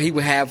frames. He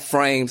would have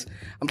frames.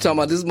 I'm talking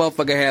about this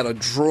motherfucker had a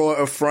drawer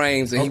of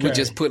frames, and he would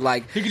just put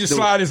like he could just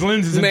slide his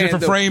lenses in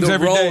different frames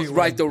every day.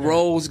 Right, the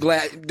rose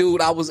glass, dude.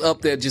 I was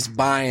up there just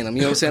buying them.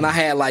 You know what I'm saying? I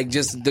had like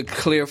just the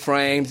clear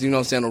frames. You know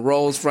what I'm saying? The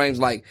rose frames,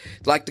 like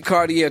the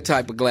Cartier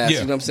type of glass. You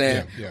know what I'm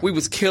saying? Yeah. We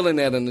was killing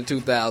that in the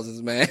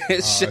 2000s, man.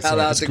 Shout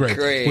out to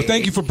Craig. Well,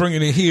 thank you for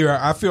bringing it here.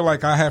 I feel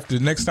like I have to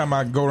next time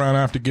I go around,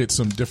 I have to get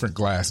some different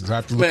glasses. I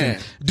have to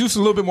do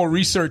some little bit more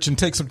research and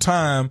take some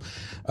time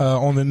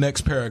on the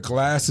next pair of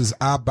glasses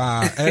I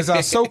buy as I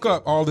soak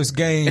up all this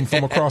game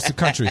from across the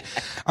country.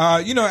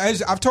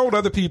 As I've told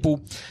other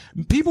people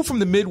from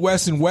the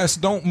Midwest and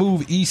West don't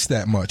move east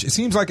that much. It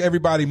seems like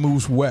everybody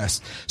moves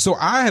west. So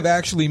I have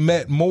actually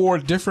met more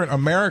different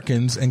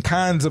Americans and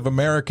kinds of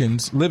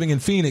Americans living in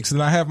Phoenix than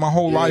I have my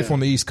whole life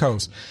on the East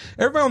Coast.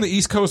 Everybody on the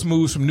East Coast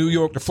moves from New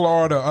York to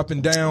Florida, up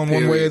and down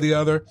one way or the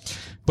other.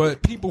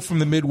 But people from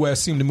the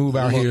Midwest seem to move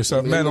out here. So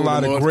I've met a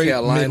lot of great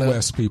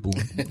Midwest people.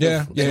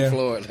 Yeah.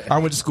 Florida. I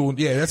went to school.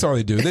 Yeah, that's all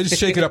they do. They just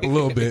shake it up a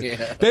little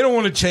bit. They don't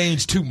want to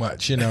change too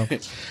much,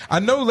 I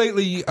know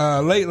lately,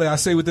 I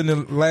say within the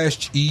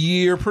last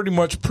year, pretty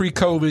much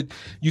pre-COVID,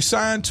 you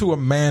signed to a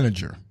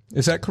manager.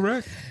 Is that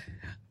correct?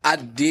 I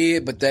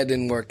did, but that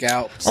didn't work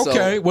out.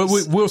 Okay. Well,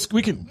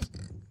 we can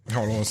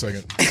hold on a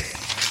second.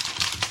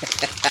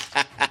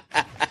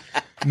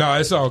 No,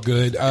 it's all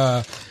good.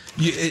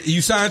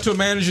 You signed to a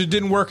manager,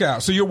 didn't work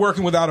out. So you're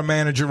working without a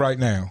manager right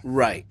now.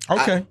 Right.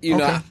 Okay.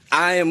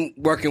 I am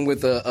working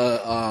with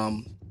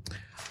a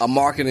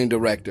marketing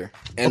director,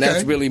 and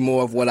that's really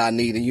more of what I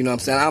needed. You know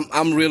what I'm saying?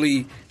 I'm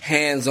really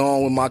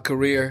hands-on with my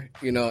career,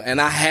 and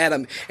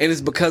and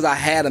it's because I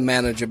had a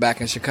manager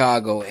back in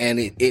Chicago, and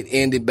it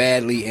ended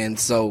badly, and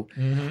so,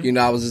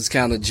 I was just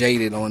kind of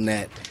jaded on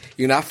that.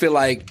 I feel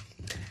like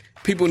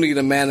people need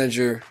a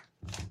manager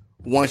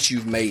once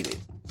you've made it.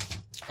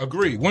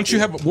 Agree. Once you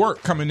have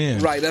work coming in,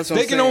 right? That's what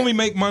they can only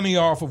make money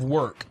off of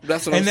work.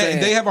 That's what I'm saying.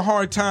 And they have a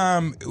hard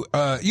time,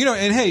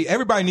 And hey,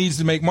 everybody needs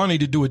to make money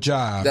to do a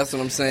job. That's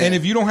what I'm saying. And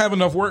if you don't have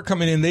enough work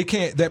coming in, they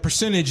can't. That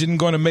percentage isn't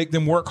going to make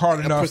them work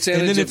hard enough. Percentage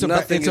and then it's a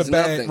bad,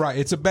 nothing. Right?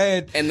 It's a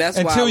bad. And that's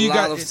why a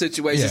lot of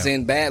situations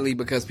end badly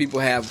because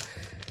people have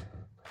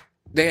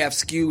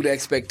skewed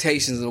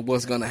expectations of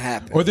what's going to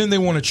happen. Or then they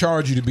want to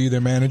charge you to be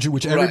their manager,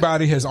 which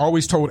everybody has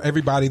always told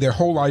everybody their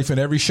whole life in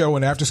every show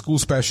and after school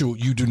special,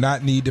 you do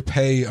not need to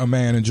pay a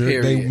manager.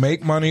 Period. They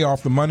make money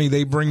off the money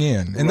they bring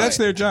in. And that's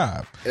their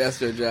job. That's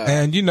their job.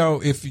 And,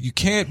 if you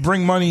can't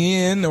bring money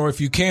in or if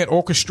you can't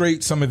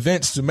orchestrate some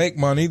events to make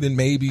money, then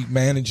maybe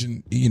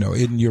managing,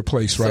 in your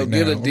place right now.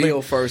 So get a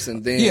deal first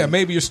and then. Yeah,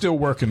 maybe you're still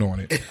working on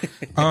it.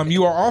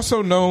 You are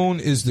also known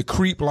as the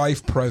Creep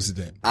Life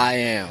President. I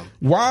am.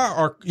 Why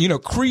are,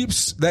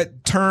 creeps,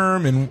 that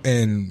term,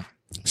 and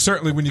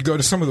certainly when you go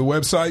to some of the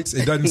websites,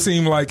 it doesn't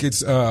seem like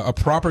it's a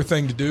proper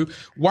thing to do.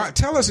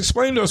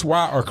 Explain to us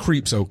why are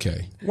creeps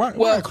okay? Why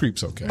are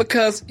creeps okay?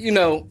 Because,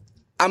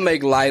 I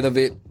make light of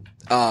it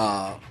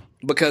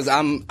because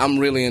I'm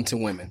really into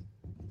women.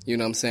 You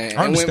know what I'm saying?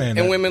 I understand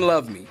and women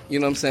love me. You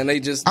know what I'm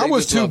saying? I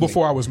was too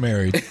before I was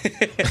married.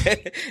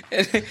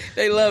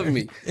 They love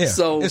me. Yeah.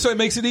 So it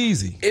makes it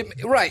easy. And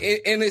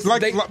it's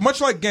much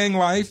like gang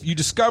life, you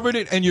discovered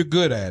it and you're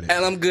good at it.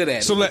 And I'm good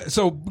at it.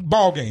 So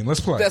ball game,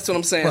 let's play. That's what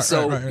I'm saying.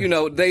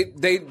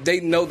 Right. They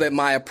know that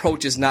my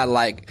approach is not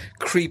like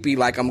creepy,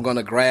 like I'm going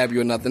to grab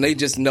you or nothing. They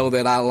just know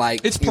that I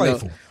like. It's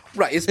playful.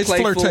 Right, it's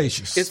playful.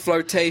 Flirtatious. It's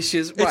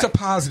flirtatious. It's a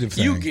positive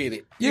thing. You get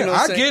it. Yeah,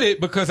 I get it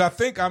because I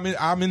think I'm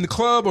in the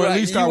club, or at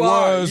least I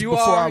was before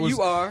I was.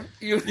 You are.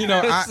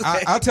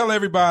 I tell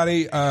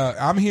everybody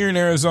I'm here in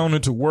Arizona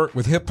to work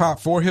with hip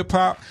hop for hip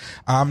hop.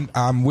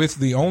 I'm with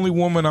the only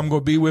woman I'm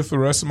going to be with for the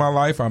rest of my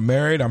life. I'm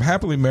married. I'm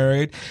happily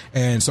married,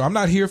 and so I'm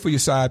not here for your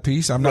side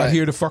piece. I'm not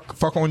here to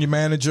fuck on your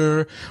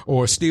manager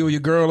or steal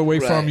your girl away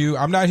from you.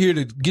 I'm not here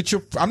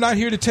to I'm not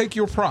here to take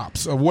your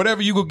props or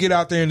whatever you go get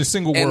out there in the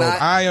single world.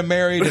 I am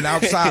married. And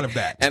outside of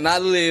that. And I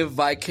live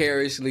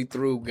vicariously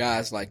through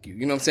guys like you.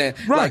 You know what I'm saying?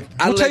 Right.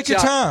 Take your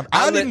time.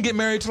 I didn't get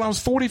married till I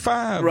was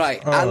 45.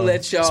 Right. I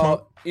let y'all,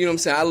 smoke. You know what I'm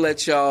saying? I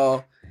let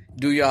y'all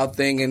do y'all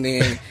thing and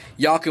then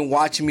y'all can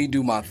watch me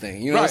do my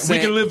thing. You know what I'm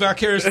saying? We can live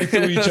vicariously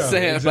through each other.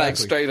 Exactly. Like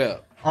straight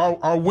up.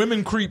 Are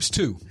women creeps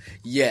too?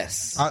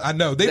 Yes, I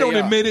know they don't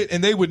admit it,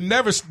 and they would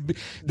never.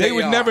 They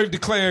would never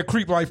declare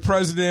Creep Life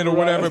president or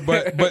whatever.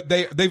 But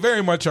they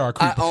very much are.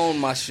 Creep. I own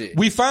my shit.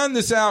 We find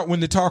this out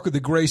when the talk of the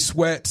gray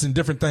sweats and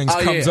different things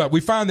comes up. We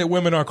find that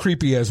women are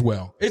creepy as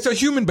well. It's a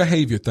human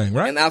behavior thing,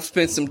 right? And I've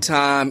spent some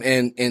time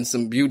in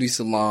some beauty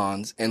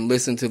salons and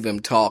listened to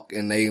them talk,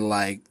 and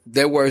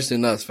they're worse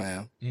than us,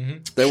 fam. Mm-hmm.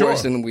 They're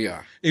worse than we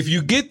are. If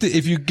you get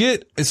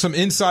some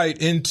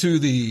insight into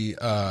the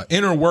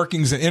inner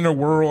workings and inner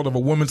world of a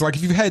woman's, like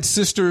if you've had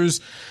sisters,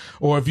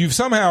 or if you've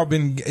somehow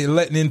been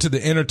letting into the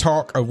inner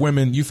talk of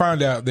women, you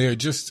find out they're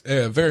just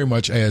very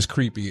much as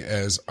creepy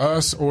as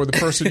us or the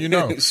person you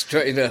know.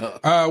 Straight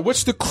up.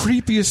 What's the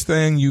creepiest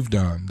thing you've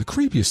done? The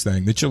creepiest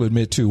thing that you'll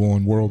admit to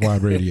on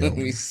Worldwide Radio? Let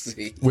me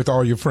see. With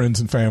all your friends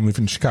and family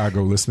from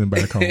Chicago listening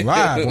back home.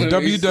 Live on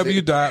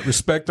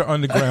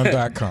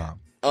www.respectorunderground.com.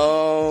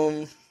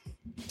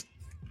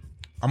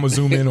 I'm going to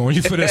zoom in on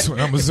you for this one.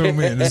 I'm going to zoom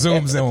in. The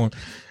zoom's on.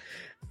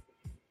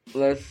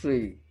 Let's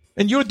see.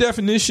 And your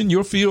definition,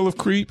 your feel of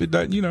creep,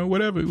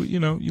 whatever,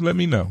 you let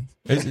me know.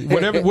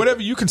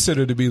 Whatever you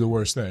consider to be the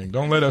worst thing.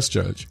 Don't let us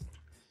judge.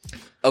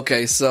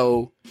 Okay,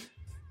 so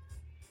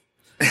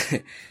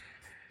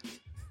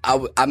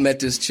I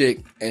met this chick,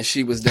 and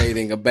she was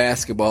dating a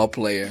basketball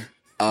player.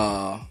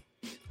 I'm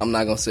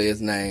not going to say his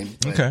name.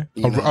 But, okay.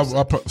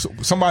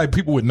 Somebody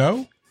people would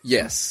know?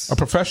 Yes. A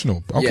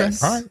professional. Okay.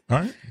 Yes. All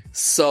right.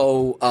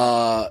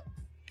 So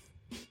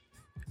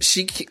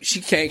she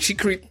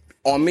creeped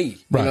on me. You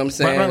know what I'm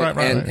saying?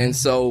 Right. And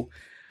so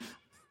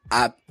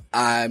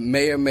I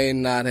may or may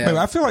not have. Man,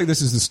 I feel like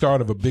this is the start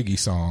of a Biggie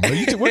song.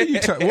 What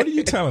are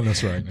you telling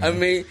us right now? I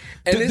mean,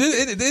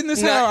 isn't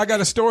this how I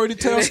got a story to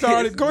tell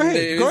started? Go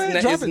ahead.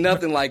 Drop it's it.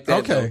 Nothing like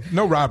that. Okay. Though.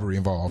 No robbery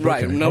involved.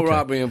 Right. Okay. No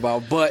robbery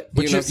involved. But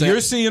you're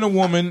seeing a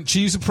woman.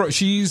 She's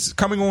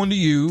coming on to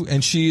you,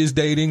 and she is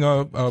dating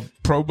a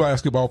pro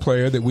basketball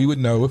player that we would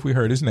know if we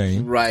heard his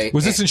name. Right.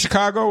 Was this in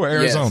Chicago or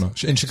Arizona?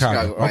 Yes. In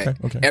Chicago. Right.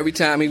 Okay. Every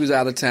time he was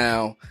out of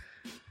town,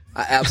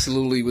 I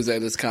absolutely was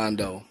at his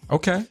condo.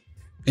 Okay.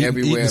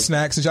 Everywhere. Eating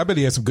snacks. I bet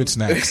he had some good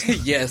snacks.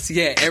 Yes,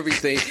 yeah,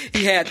 everything.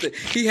 He had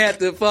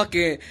the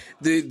fucking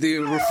the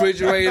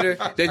refrigerator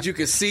that you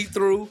could see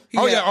through. You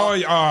know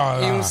what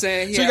I'm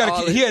saying?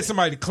 He had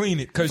somebody to clean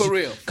it for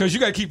real. Because you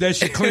got to keep that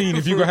shit clean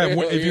if you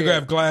gonna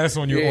have glass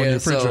on your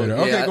refrigerator.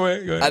 So, okay, go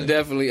ahead. I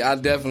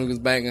definitely was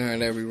banging her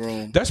in every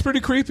room. That's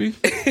pretty creepy.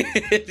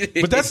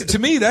 But that's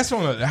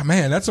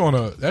on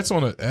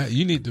a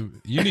you need.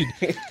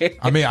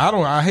 I mean,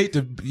 I hate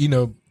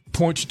to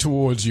point you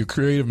towards your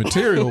creative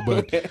material,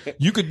 but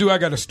you could do I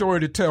Got a Story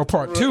to Tell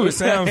Part 2. It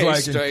sounds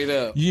like straight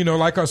up.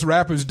 Like us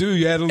rappers do.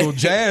 You add a little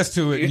jazz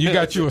to it and you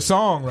got you a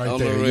song right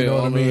there. You know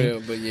what I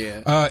mean? But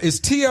yeah.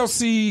 Is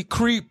TLC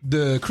Creep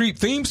the Creep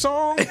theme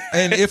song?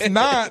 And if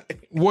not,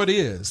 what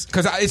is?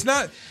 Because it's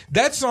not,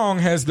 that song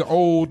has the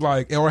old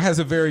or has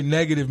a very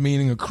negative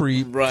meaning of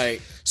creep.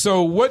 Right.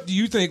 So what do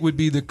you think would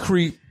be the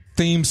Creep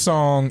theme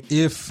song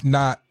if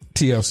not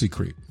TLC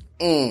Creep?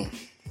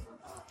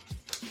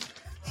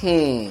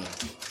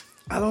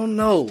 I don't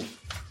know.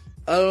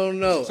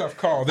 Tough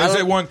call. There's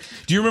that one.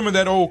 Do you remember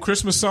that old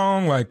Christmas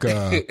song?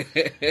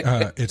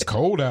 It's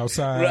cold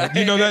outside.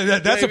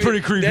 Right. That's a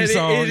pretty creepy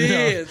song.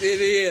 It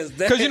is.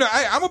 Because, I'm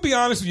going to be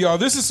honest with y'all.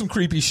 This is some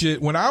creepy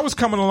shit. When I was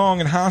coming along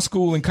in high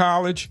school and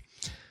college,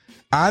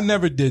 I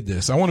never did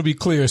this. I want to be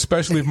clear,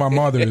 especially if my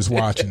mother is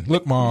watching.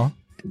 Look, Ma.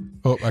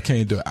 Oh, I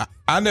can't do it.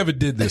 I never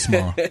did this,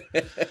 Ma.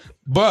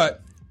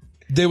 But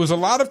there was a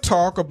lot of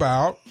talk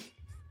about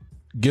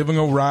giving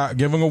a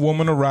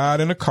woman a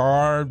ride in a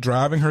car,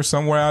 driving her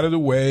somewhere out of the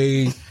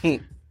way,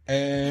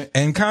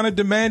 and kind of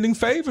demanding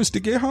favors to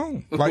get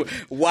home.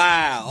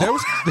 Wow.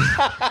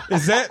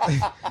 Is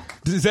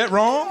that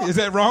wrong? Is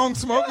that wrong,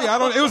 Smokey?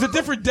 It was a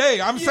different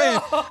day. I'm saying,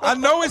 I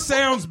know it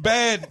sounds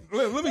bad.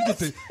 Let me get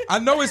this. I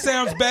know it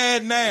sounds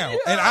bad now,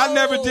 and I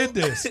never did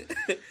this.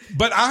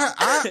 But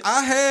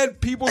I had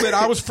people that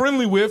I was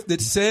friendly with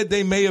that said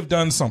they may have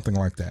done something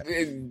like that.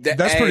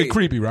 That's pretty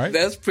creepy, right?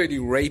 That's pretty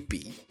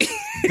rapey.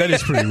 That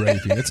is pretty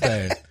rapey. It's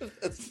bad.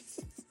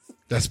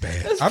 That's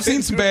bad. I've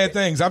seen some bad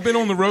things. I've been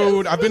on the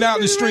road. I've been out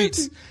in the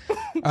streets.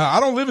 I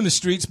don't live in the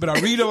streets, but I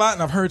read a lot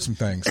and I've heard some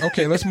things.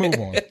 Okay, let's move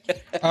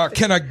on.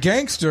 Can a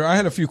gangster, I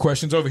had a few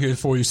questions over here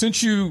for you.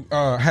 Since you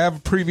have a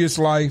previous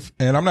life,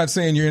 and I'm not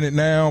saying you're in it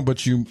now,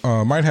 but you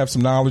might have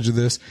some knowledge of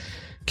this.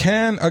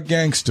 Can a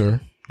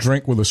gangster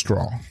drink with a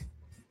straw?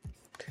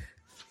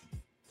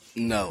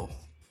 No.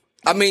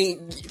 I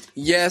mean,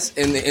 yes,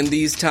 in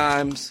these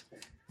times.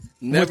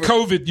 Never. With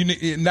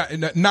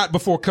COVID, not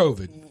before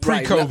COVID.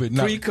 Pre-COVID,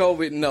 no.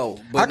 Pre-COVID, no.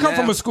 But I come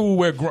from a school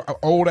where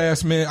old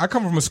ass men. I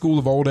come from a school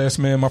of old ass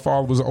men. My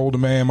father was an older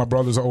man. My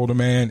brother's an older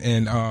man,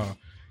 and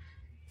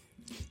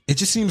it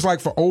just seems like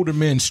for older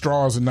men,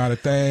 straws are not a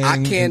thing.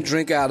 I can't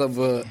drink out of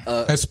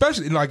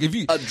especially if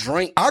you a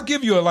drink. I'll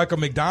give you a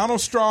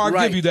McDonald's straw. I'll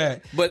give you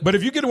that. But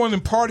if you get one of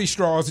them party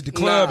straws at the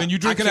club and you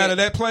drinking out of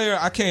that player,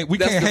 I can't. We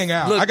can't hang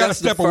out. I got to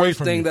step away from the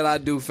first thing you. that I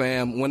do,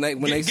 fam. When they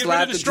get slide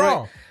rid of the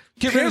straw.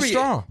 Get rid of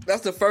straw.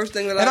 That's the first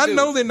thing that I do. And I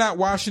know they're not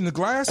washing the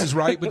glasses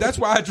right, but that's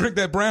why I drink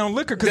that brown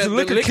liquor, because the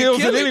liquor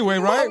kills it anyway,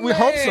 right? We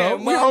hope so.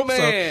 We hope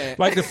so.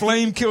 Like the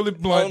flame killed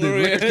it blunt.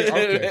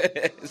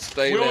 Okay.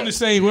 We're on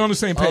the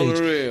same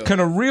page. Can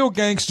a real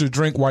gangster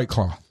drink White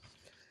Claw?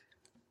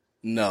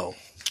 No.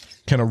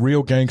 Can a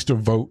real gangster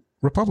vote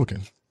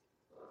Republican?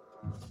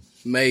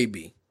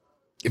 Maybe.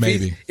 If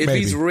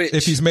he's rich.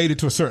 If he's made it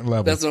to a certain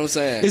level. That's what I'm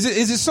saying. Is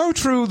it so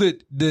true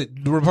that the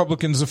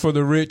Republicans are for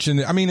the rich?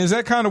 And I mean, is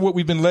that kind of what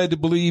we've been led to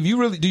believe?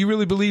 Do you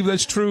really believe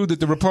that's true, that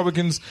the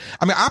Republicans,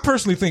 I mean, I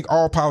personally think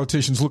all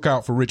politicians look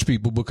out for rich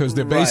people because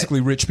they're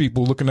basically rich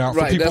people looking out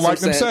for people like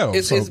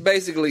themselves. It's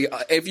basically,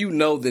 if you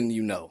know, then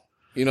you know.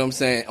 You know what I'm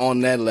saying?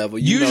 On that level.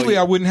 Usually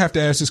I wouldn't have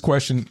to ask this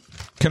question.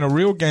 Can a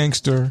real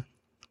gangster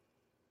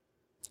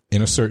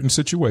in a certain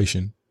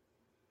situation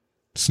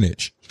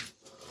snitch?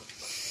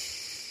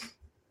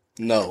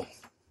 No.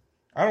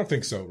 I don't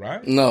think so,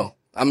 right? No.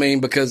 I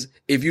mean, because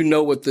if you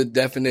know what the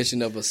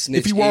definition of a snitch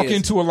is. If you walk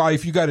into a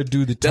life, you got to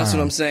do the time. That's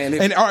what I'm saying.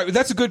 And all right,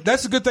 that's a good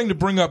thing to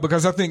bring up,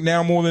 because I think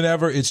now more than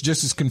ever, it's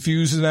just as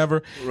confused as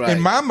ever. Right.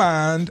 In my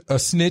mind, a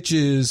snitch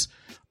is,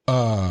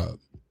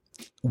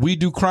 we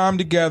do crime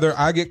together.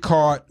 I get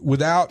caught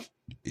without,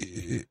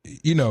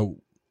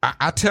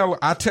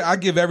 I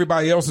give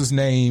everybody else's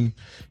name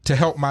to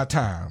help my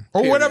time,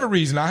 or whatever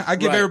reason. I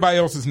give everybody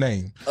else's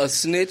name. A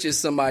snitch is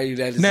somebody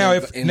that is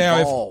involved.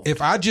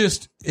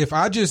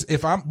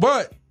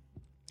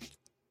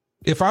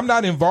 If I'm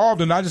not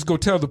involved and I just go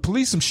tell the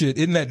police some shit,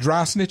 isn't that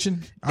dry snitching?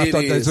 I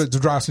thought that's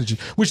dry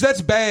snitching, which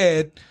that's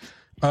bad.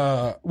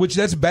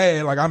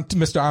 Like I'm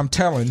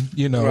telling,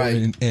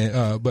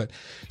 right. But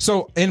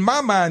so in my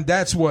mind,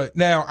 that's what,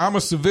 now I'm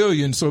a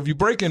civilian. So if you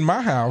break in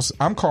my house,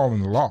 I'm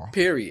calling the law.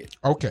 Period.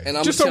 Okay. And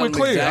I'm just so we're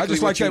clear. Exactly I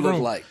just like that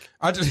room.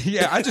 I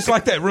just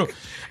like that room.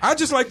 I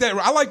just like that.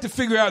 I like to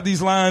figure out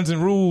these lines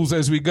and rules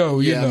as we go.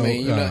 You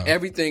know,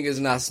 everything is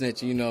not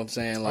snitching. You know what I'm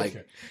saying?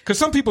 Like, because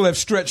some people have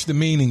stretched the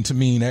meaning to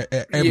mean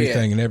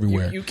everything and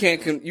everywhere. You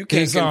can't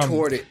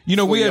contort it.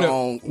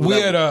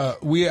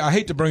 I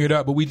hate to bring it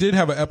up, but we did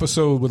have an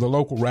episode with a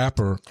local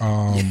rapper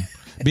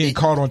being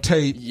caught on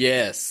tape.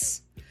 Yes.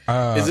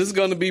 Is this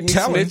going to be me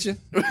snitching?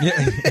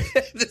 Yeah.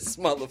 This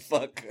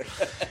motherfucker.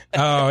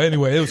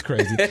 Anyway, it was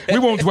crazy. We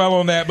won't dwell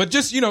on that, but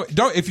just,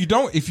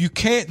 if you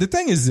can't, the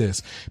thing is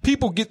this,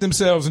 people get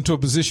themselves into a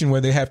position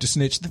where they have to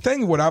snitch. The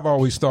thing, what I've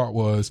always thought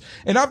was,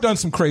 and I've done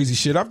some crazy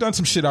shit. I've done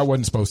some shit I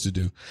wasn't supposed to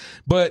do,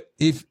 but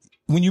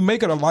when you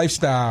make it a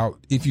lifestyle,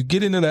 if you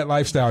get into that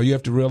lifestyle, you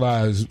have to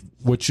realize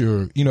what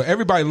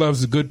everybody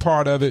loves the good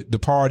part of it, the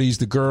parties,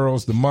 the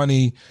girls, the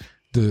money,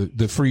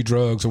 the free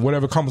drugs or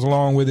whatever comes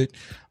along with it.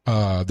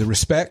 The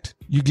respect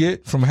you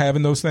get from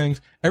having those things.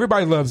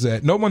 Everybody loves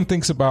that. No one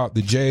thinks about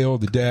the jail,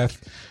 the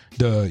death,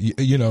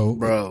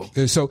 bro.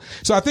 So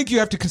I think you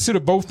have to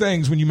consider both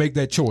things when you make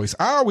that choice.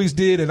 I always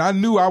did, and I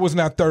knew I was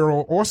not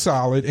thorough or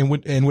solid and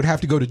would have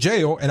to go to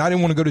jail, and I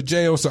didn't want to go to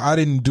jail, so I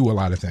didn't do a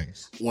lot of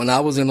things. When I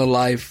was in the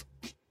life,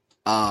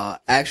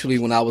 actually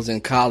when I was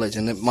in college,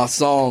 and my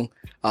song,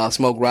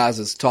 Smoke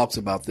Rises talks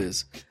about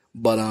this,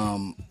 but,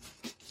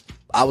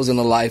 I was in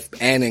the life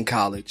and in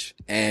college,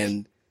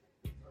 and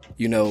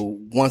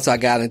once I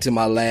got into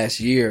my last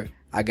year,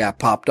 I got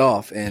popped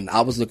off, and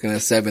I was looking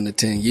at 7 to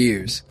 10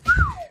 years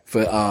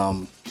for,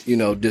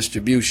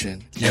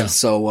 distribution. Yeah. And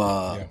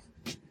so,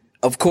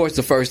 of course,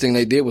 the first thing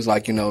they did was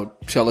like,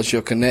 tell us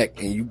your connect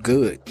and you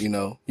good,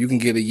 you can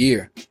get a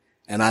year.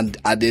 And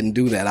I didn't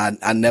do that.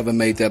 I never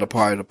made that a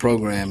part of the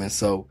program. And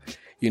so,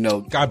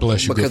 God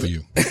bless you. Good for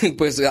you.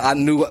 Because I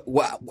knew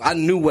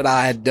what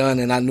I had done,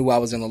 and I knew I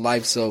was in a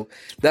life. So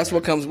that's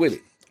what comes with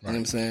it. You know what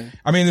I'm saying?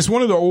 I mean, it's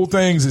one of the old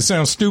things that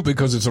sounds stupid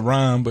because it's a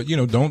rhyme, but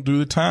don't do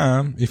the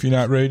time if you're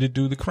not ready to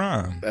do the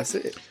crime. That's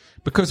it.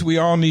 Because we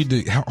all need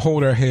to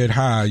hold our head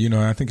high.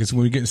 I think it's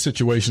when we get in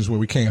situations where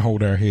we can't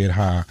hold our head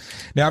high.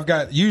 Now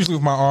usually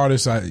with my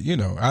artists, I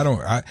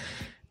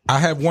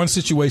have one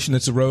situation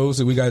that's arose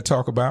that we got to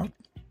talk about.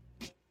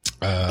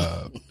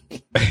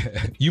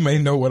 You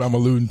may know what I'm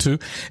alluding to.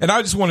 And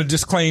I just want to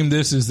disclaim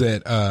this is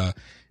that,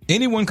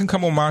 anyone can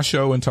come on my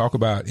show and talk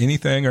about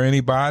anything or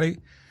anybody.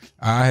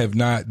 I have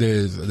not,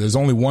 there's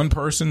only one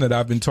person that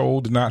I've been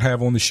told to not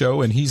have on the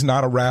show, and he's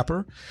not a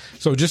rapper.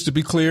 So just to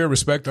be clear,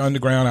 Respect the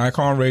Underground,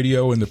 Icon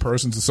Radio, and the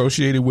persons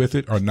associated with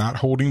it are not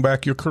holding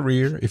back your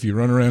career. If you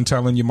run around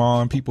telling your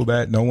mom, people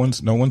that, no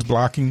one's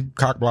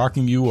cock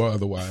blocking you or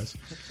otherwise.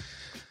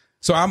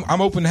 So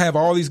I'm open to have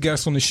all these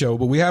guests on the show,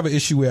 but we have an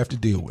issue we have to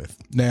deal with.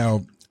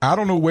 Now, I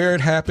don't know where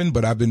it happened,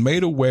 but I've been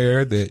made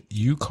aware that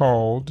you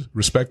called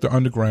Respect the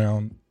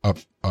Underground a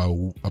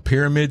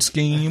pyramid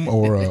scheme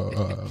or a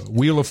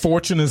Wheel of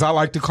Fortune, as I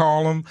like to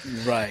call them.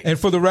 Right. And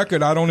for the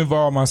record, I don't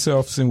involve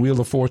myself in Wheel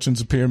of Fortunes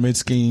or pyramid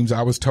schemes.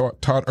 I was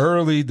taught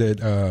early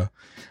that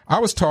I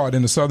was taught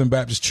in the Southern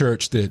Baptist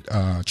Church that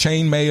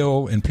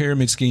chainmail and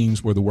pyramid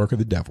schemes were the work of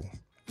the devil.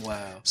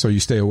 Wow. So you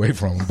stay away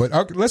from them.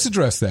 But let's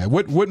address that.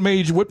 What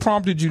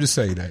prompted you to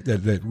say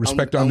that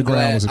Respect the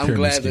Underground was a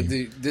pyramid scheme? I'm glad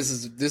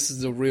that this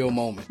is a real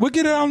moment. We'll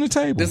get it on the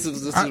table. This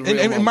is a real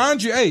moment. And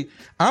mind you, hey,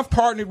 I've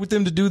partnered with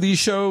them to do these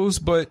shows,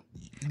 but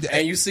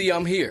And you see,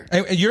 I'm here,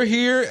 and you're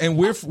here, and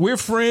we're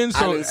friends.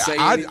 So I didn't say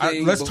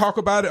anything let's talk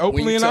about it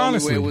openly and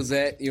honestly. Where it was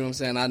at, you know what I'm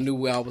saying? I knew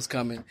where I was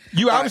coming.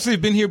 You obviously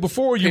have been here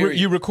before.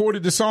 You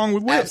recorded the song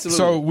with Whip,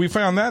 so we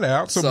found that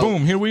out. So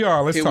boom, here we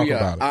are. Let's talk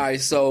about it. All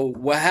right. So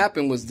what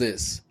happened was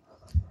this: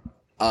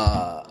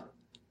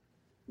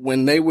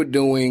 when they were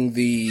doing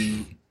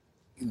the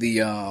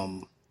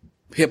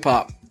hip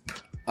hop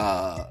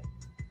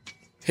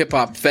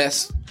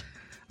fest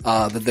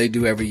that they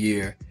do every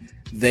year,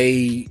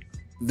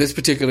 this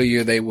particular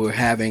year they were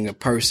having a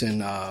person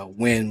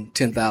win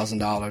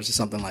 $10,000 or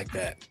something like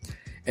that.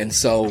 And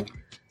so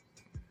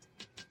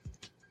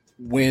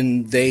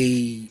when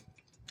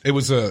it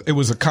was a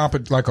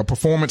like a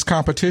performance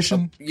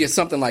competition, yeah,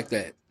 something like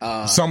that.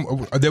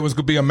 There was going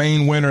to be a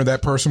main winner.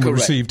 That person would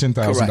receive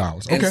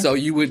 $10,000. Okay. And so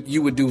you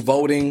would do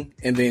voting,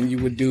 and then you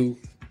would do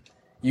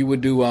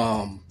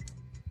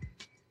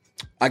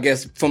I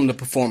guess from the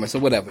performance or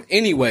whatever.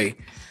 Anyway,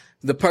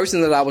 the person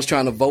that I was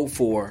trying to vote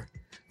for,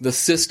 the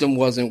system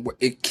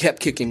it kept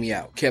kicking me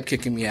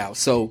out.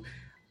 So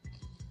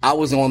I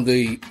was on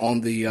the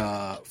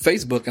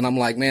Facebook, and I'm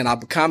like, man, I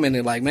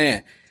commented like,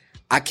 man,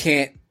 I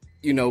can't,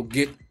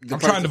 get the person.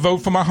 Trying to vote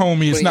for my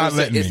homie. It's not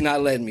letting me. It's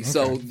not letting me.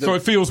 Okay. So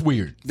it feels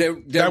weird.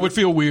 That would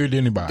feel weird to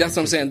anybody. That's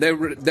what I'm saying.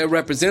 Their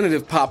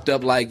representative popped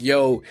up like,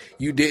 yo,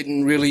 you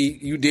didn't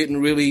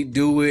really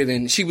do it.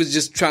 And she was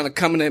just trying to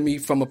come at me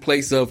from a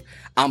place of,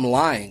 I'm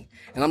lying.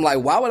 And I'm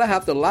like, why would I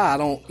have to lie? I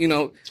don't,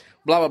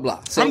 blah, blah,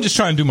 blah. So, I'm just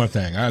trying to do my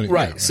thing.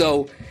 Right.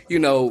 So,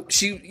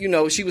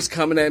 she was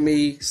coming at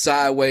me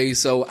sideways.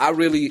 So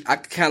I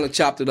kind of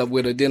chopped it up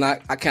with her. Then I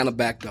kind of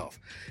backed off.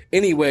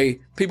 Anyway,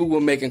 people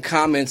were making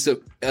comments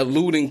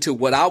alluding to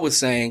what I was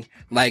saying,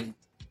 like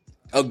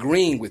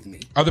agreeing with me.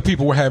 Other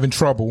people were having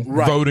trouble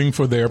voting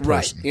for their person.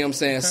 Right. You know what I'm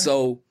saying? Okay.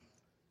 So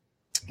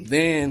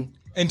then.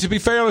 And to be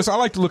fair, I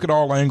like to look at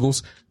all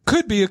angles.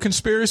 Could be a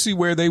conspiracy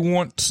where they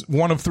want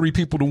one of three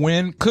people to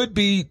win. Could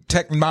be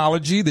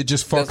technology that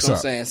just fucks up.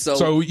 Saying.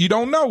 So you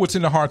don't know what's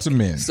in the hearts of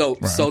men. So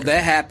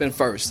that happened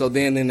first. So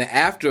then in the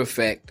after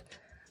effect,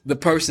 the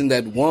person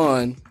that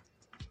won,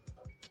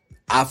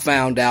 I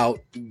found out,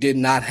 did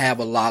not have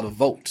a lot of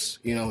votes.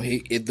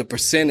 The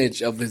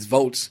percentage of his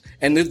votes,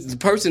 and the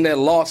person that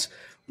lost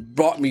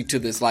brought me to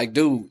this. Like,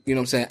 dude, you know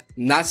what I'm saying?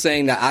 Not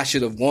saying that I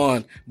should have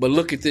won, but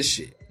look at this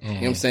shit. Mm-hmm, you know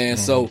what I'm saying?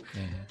 Mm-hmm, so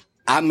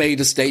I made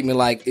a statement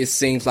like, it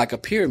seems like a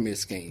pyramid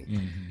scheme.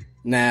 Mm-hmm.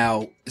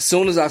 Now, as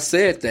soon as I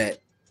said that,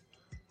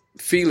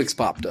 Felix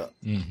popped up.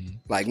 Mm-hmm.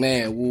 Like,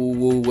 man, woo,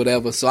 woo,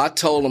 whatever. So I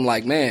told him,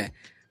 like, man,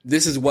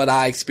 this is what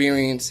I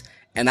experienced,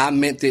 and I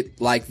meant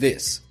it like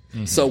this.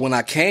 Mm-hmm. So when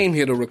I came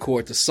here to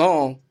record the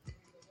song,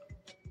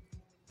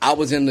 I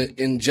was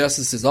in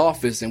Justice's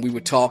office, and we were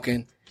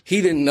talking.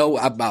 He didn't know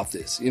about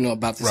this,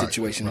 about the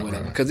situation or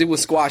whatever, because it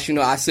was squashed.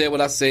 I said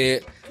what I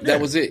said. That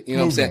was it. You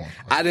know what I'm saying?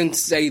 I didn't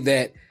say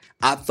that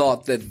I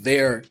thought that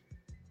their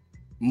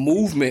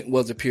movement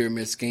was a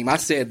pyramid scheme. I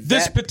said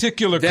this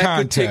particular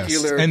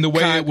contest and the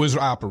way it was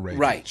operated.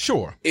 Right.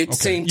 Sure. It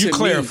seemed to me. You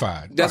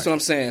clarified. That's what I'm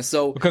saying.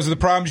 So because of the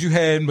problems you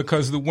had and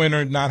because of the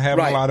winner not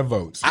having a lot of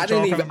votes.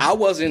 I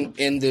wasn't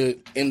in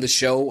the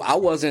show. I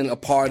wasn't a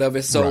part of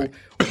it. So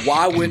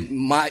why would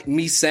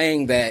me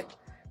saying that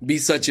be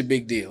such a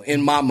big deal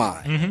in my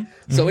mind?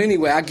 Mm-hmm. So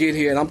anyway, I get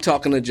here and I'm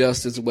talking to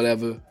Justice or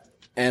whatever,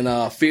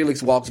 and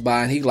Felix walks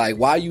by and he like,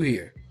 why are you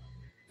here?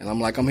 And I'm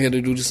like, I'm here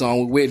to do the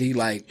song with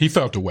Whit. He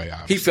felt the way.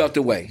 Obviously. He felt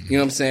the way. You know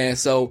what I'm saying?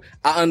 So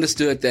I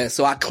understood that.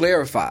 So I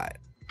clarified,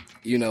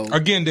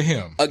 Again to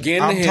him.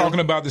 I'm talking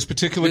about this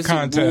particular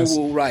contest.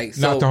 Right.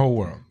 Not the whole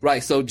world.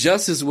 Right. So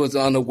Justice was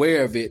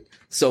unaware of it.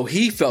 So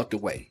he felt the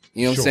way.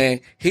 You know what I'm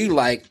saying? He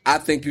like, I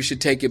think you should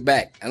take it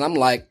back. And I'm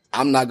like,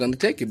 I'm not going to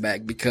take it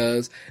back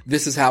because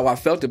this is how I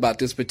felt about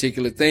this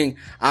particular thing.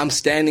 I'm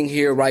standing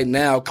here right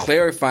now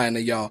clarifying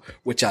to y'all,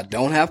 which I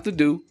don't have to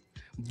do.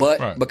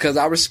 But because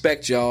I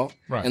respect y'all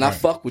and I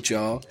fuck with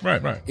y'all, you know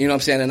what I'm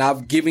saying? And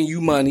I've given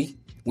you money.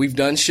 We've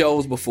done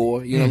shows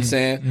before, you know what I'm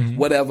saying? Mm-hmm.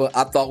 Whatever.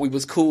 I thought we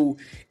was cool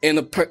in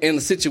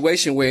a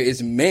situation where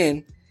it's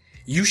men.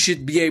 You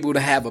should be able to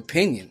have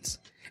opinions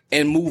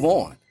and move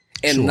on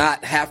and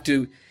not have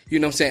to, you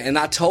know what I'm saying? And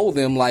I told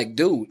them like,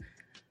 dude,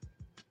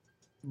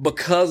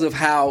 because of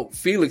how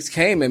Felix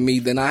came at me,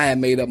 then I had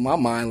made up my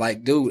mind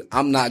like, dude,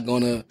 I'm not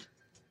going to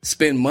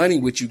spend money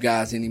with you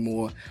guys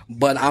anymore,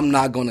 but I'm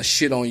not going to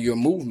shit on your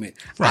movement.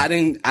 I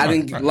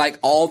didn't like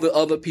all the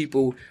other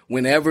people.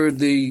 Whenever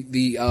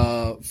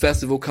the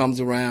festival comes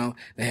around,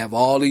 they have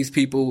all these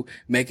people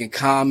making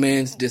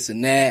comments, this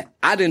and that.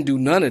 I didn't do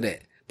none of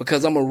that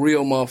because I'm a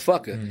real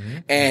motherfucker. Mm-hmm.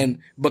 And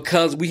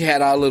because we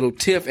had our little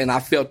tiff and I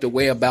felt the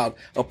way about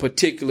a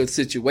particular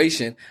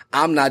situation,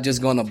 I'm not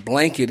just going to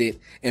blanket it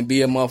and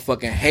be a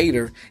motherfucking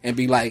hater and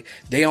be like,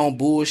 they on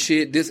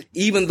bullshit. This,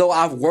 even though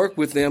I've worked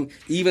with them,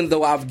 even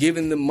though I've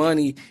given them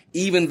money,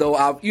 even though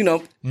I've,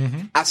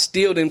 I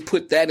still didn't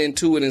put that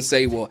into it and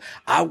say, well,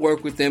 I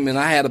work with them and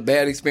I had a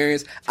bad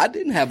experience. I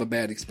didn't have a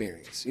bad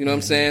experience. You know what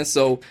I'm saying?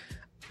 So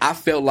I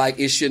felt like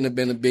it shouldn't have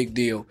been a big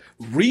deal.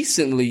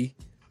 Recently,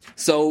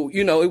 so,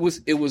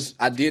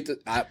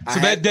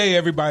 that day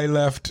everybody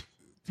left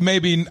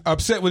maybe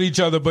upset with each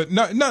other, but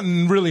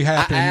nothing really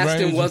happened. I asked right?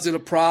 them, was it a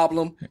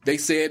problem? They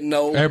said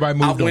no. Everybody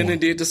moved on. I went and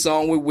did the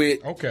song with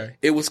Wit. Okay.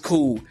 It was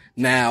cool.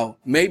 Now,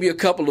 maybe a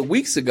couple of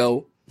weeks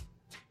ago,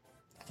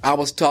 I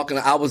was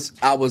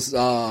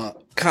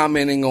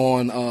commenting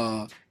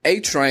on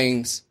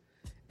A-Train's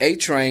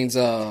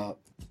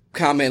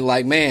comment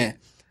like, man,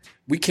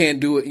 we can't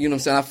do it. You know what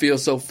I'm saying? I feel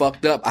so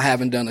fucked up. I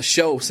haven't done a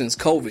show since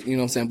COVID. You know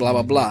what I'm saying? Blah,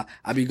 blah, blah.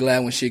 I'll be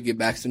glad when shit get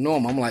back to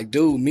normal. I'm like,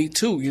 dude, me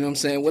too. You know what I'm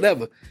saying?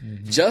 Whatever.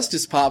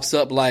 Justice pops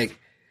up like,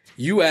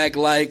 you act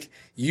like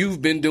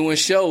you've been doing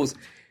shows.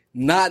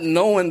 Not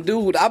knowing,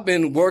 dude, I've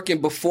been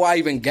working before I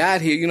even got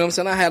here. You know what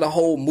I'm saying? I had a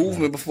whole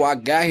movement before I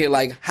got here.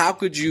 Like, how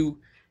could you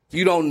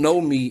don't know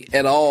me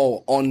at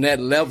all on that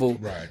level.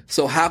 Right.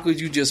 So how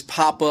could you just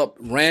pop up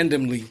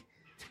randomly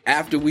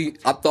after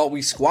I thought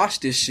we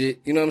squashed this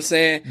shit, you know what I'm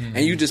saying? Mm-hmm.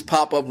 And you just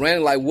pop up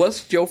randomly, like,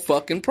 what's your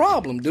fucking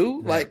problem,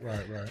 dude? Right,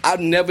 like, I've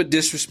never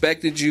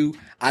disrespected you.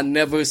 I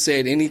never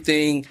said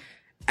anything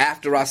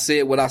after I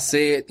said what I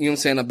said, you know what I'm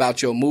saying,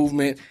 about your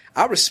movement.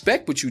 I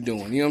respect what you're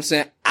doing, you know what I'm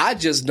saying? I'm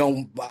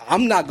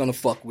not going to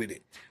fuck with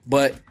it,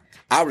 but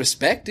I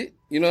respect it.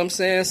 You know what I'm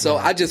saying? So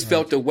I just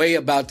felt the way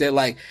about that.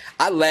 Like,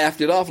 I laughed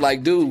it off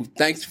like, dude,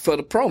 thanks for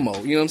the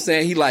promo. You know what I'm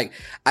saying? He like,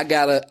 I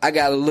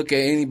gotta look at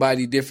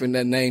anybody different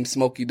that named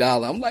Smokey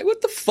Dollar. I'm like,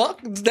 what the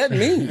fuck does that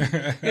mean? You know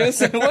what I'm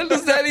saying? What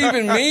does that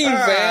even mean,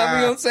 fam?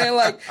 You know what I'm saying?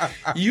 Like,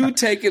 you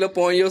take it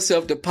upon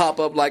yourself to pop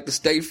up like the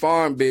State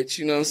Farm bitch,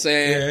 you know what I'm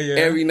saying?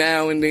 Every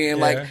now and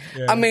then.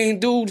 I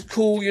mean, dude,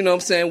 cool, you know what I'm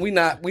saying? We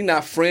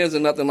not friends or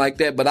nothing like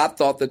that, but I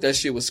thought that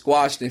shit was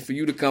squashed, and for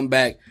you to come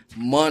back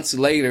months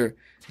later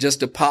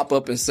just to pop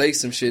up and say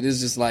some shit, it's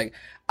just like,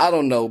 I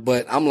don't know.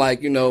 But I'm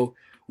like, you know,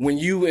 when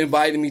you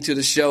invited me to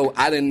the show,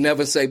 I didn't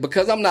never say,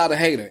 because I'm not a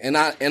hater, and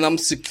I'm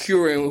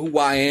secure in who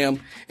I am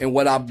and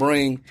what I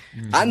bring.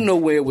 Mm-hmm. I know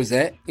where it was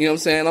at. You know what I'm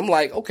saying? I'm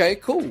like, okay,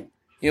 cool. You know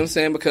what I'm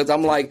saying? Because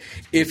I'm like,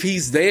 if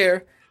he's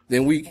there,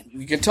 then we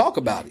can talk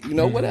about it, you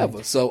know,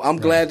 whatever. So I'm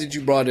glad that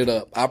you brought it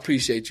up. I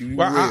appreciate you.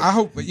 Well, I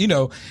hope, you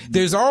know,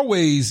 there's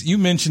always, you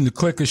mentioned the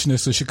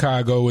cliquishness of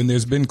Chicago, and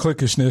there's been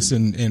cliquishness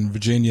in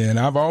Virginia. And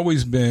I've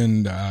always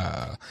been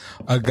a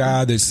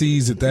guy that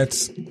sees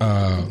that's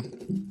a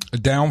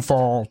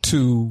downfall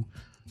to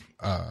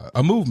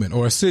a movement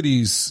or a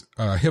city's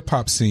hip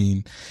hop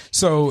scene.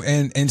 So,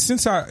 and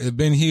since I've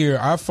been here,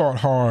 I've fought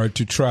hard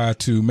to try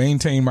to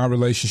maintain my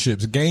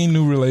relationships, gain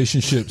new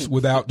relationships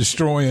without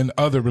destroying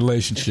other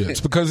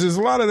relationships, because there's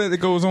a lot of that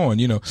goes on,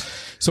 you know.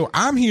 So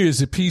I'm here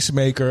as a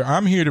peacemaker.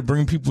 I'm here to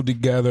bring people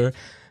together.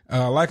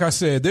 Like I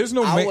said, there's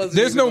no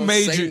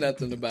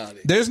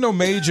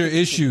major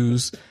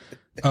issues.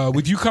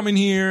 With you coming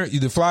here,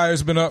 the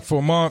flyer's been up for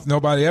a month.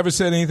 Nobody ever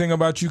said anything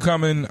about you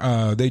coming.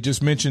 They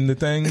just mentioned the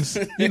things,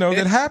 you know,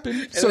 that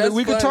happened so that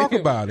we could talk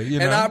about it, you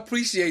know. And I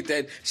appreciate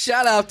that.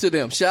 Shout out to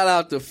them. Shout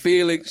out to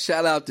Felix.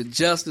 Shout out to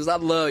Justice. I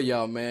love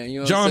y'all, man.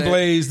 You know John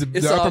Blaze,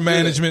 the upper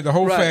management, the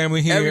whole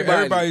family here.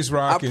 Everybody's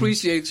rocking. I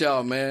appreciate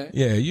y'all, man.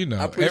 Yeah, you know.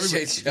 I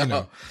appreciate y'all. You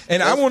know.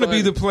 And I want to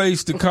be the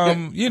place to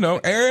come, you know,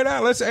 air it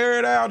out. Let's air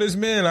it out as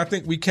men. I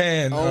think we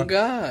can. Oh,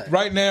 God.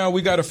 Right now,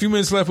 we got a few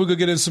minutes left. We're going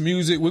to get into some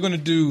music. We're going to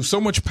do so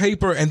much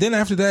paper, and then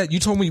after that, you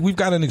told me we've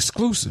got an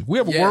exclusive. We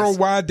have a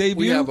worldwide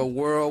debut. We have a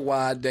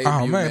worldwide debut.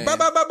 Oh man,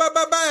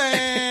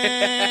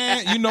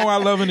 you know I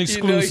love an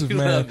exclusive, you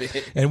man.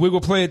 And we're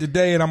gonna play it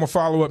today, and I'm gonna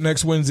follow up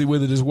next Wednesday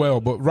with it as well.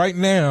 But right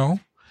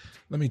now,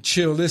 let me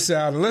chill this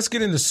out, and let's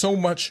get into So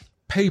Much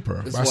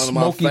Paper by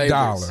Smokey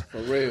Dollar. For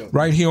real.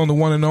 Right here on the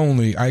one and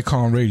only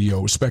Icon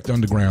Radio, Respect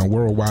Underground,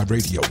 Worldwide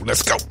Radio.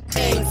 Let's go.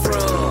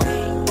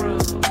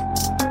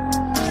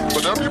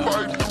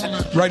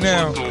 Right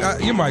now,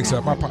 your mic's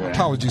up. My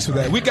apologies for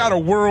that. We got a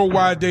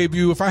worldwide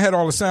debut. If I had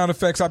all the sound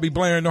effects, I'd be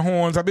blaring the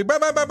horns. I'd be bang,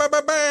 bang, bang, bang,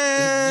 bang,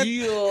 bang.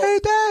 Yeah. Hey,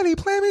 Daddy,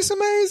 play me some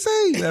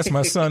AC. That's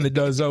my son that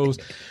does those.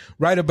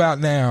 Right about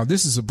now,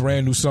 this is a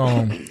brand new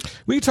song.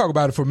 We can talk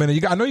about it for a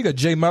minute. I know you got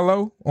Jay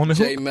Mello on the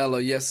hook. Jay Mello,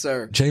 yes,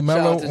 sir. Jay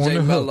Mello on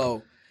the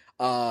hook.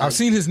 I've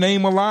seen his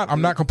name a lot.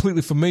 I'm not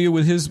completely familiar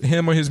with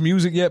him or his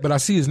music yet, but I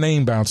see his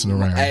name bouncing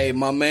around. Hey,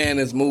 my man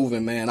is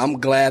moving, man. I'm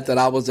glad that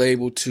I was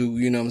able to,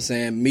 you know what I'm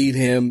saying, meet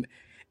him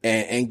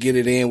and get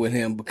it in with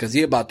him, because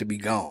he about to be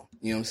gone.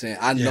 You know what I'm saying?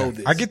 I know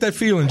this. I get that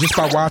feeling just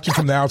by watching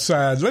from the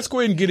outside. Let's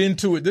go ahead and get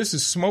into it. This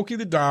is Smokey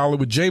the Dollar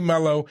with Jay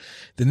Mello.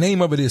 The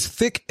name of it is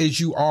Thick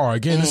As You Are.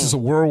 Again, this is a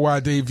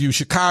worldwide debut.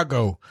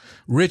 Chicago,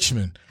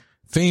 Richmond,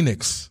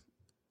 Phoenix,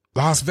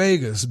 Las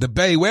Vegas, the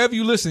Bay, wherever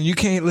you listen, you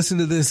can't listen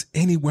to this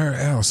anywhere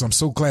else. I'm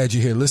so glad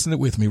you're here. Listen to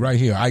it with me right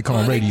here,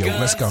 Icon Radio.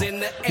 Let's go.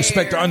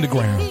 Respect the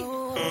Underground.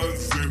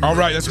 All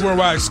right, that's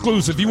worldwide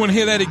exclusive. If you want to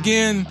hear that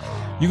again,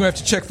 you're going to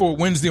have to check for it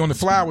Wednesday on the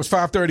Flowers,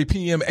 5:30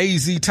 p.m.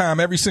 AZ time,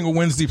 every single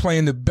Wednesday,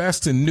 playing the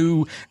best and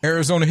new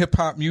Arizona hip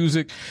hop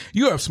music.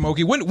 You have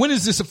Smokey. When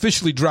is this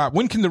officially drop?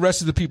 When can the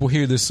rest of the people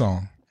hear this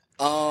song?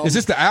 Is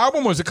this the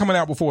album, or is it coming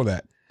out before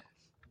that?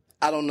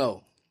 I don't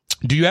know.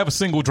 Do you have a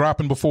single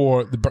dropping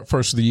before the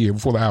first of the year,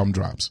 before the album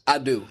drops? I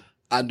do.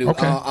 I do.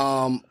 Okay.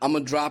 I'm gonna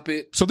drop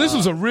it. So this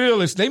was a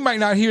realist. They might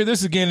not hear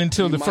this again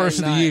until the first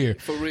of the year.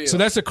 For real. So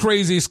that's a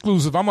crazy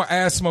exclusive. I'm gonna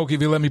ask Smokey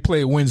if he'll let me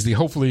play it Wednesday.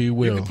 Hopefully he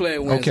will. You can play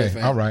it Wednesday. Okay.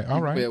 Fam. All right.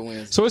 Play it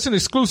Wednesday. So it's an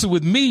exclusive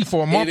with me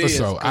for a month or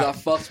so. I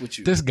fucks with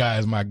you. This guy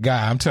is my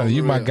guy. I'm telling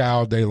you, my guy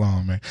all day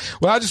long, man.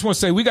 Well, I just want to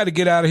say we got to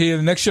get out of here.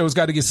 The next show has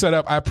got to get set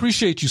up. I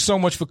appreciate you so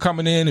much for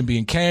coming in and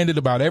being candid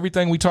about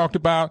everything we talked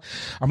about.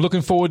 I'm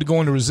looking forward to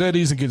going to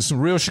Rossetti's and getting some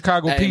real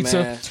Chicago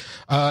pizza.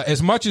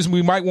 As much as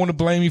we might want to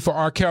blame you for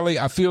R. Kelly,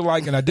 I feel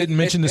like, and I didn't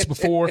mention this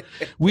before,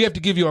 we have to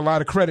give you a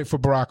lot of credit for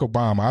Barack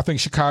Obama. I think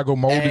Chicago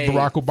molded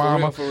Barack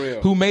Obama, for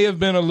real. who may have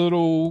been a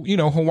little,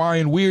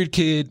 Hawaiian weird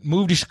kid,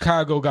 moved to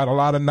Chicago, got a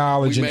lot of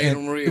knowledge. We made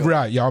him real.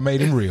 Right, y'all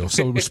made him real.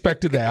 So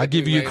respect to that. I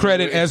give you your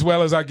credit as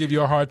well as I give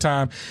you a hard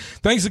time.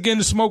 Thanks again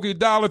to Smokey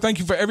Dollar. Thank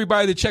you for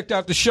everybody that checked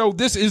out the show.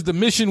 This is The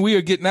Mission. We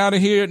are getting out of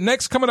here.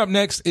 Coming up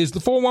next is the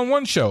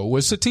 411 show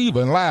with Sativa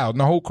and Loud and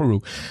the whole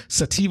crew.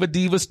 Sativa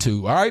Divas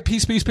 2. All right,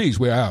 peace, peace, peace.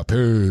 We're out.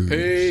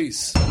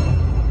 Peace.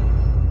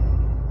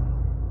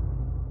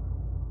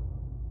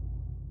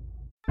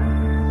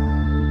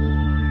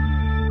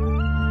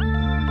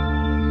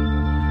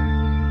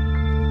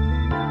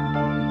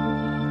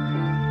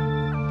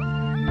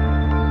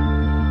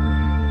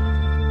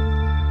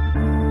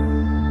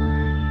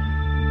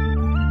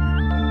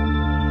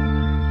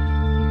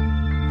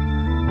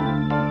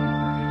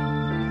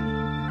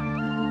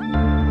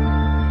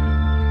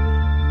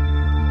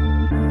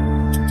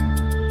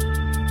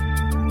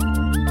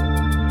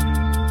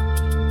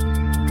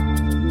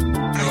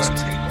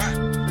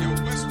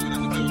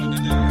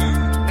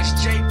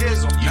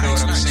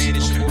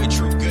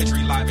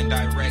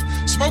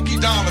 Smokey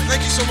Dollar,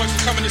 thank you so much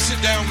for coming to sit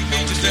down with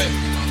me today.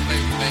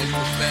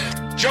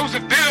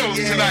 Joseph Bills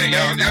tonight,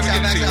 y'all.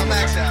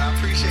 I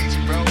appreciate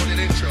you, bro. What an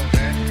intro,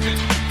 man.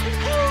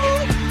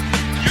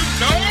 You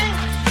know?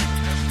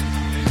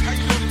 How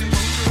you doing today,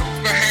 bro?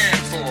 A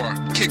hand for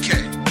Kid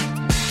K.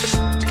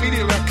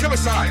 Comedian Killer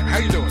Sire. How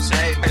you doing, sir?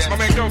 Hey, that's my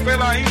man,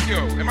 Fela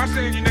Inko. Am I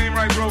saying your name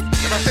right, bro? Am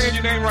I saying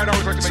your name right? I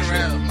always like to make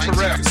sure.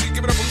 Terrell. See,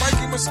 give it up for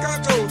Mikey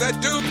Moscato. That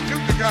dude,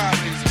 the guy,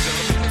 ladies and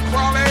gentlemen.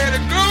 Quality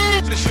the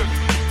goo. The sugar.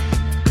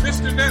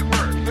 Mr.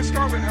 Network. Let's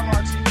start with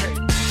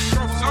MRTK.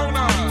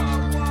 Persona.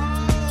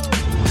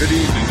 Good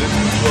evening. This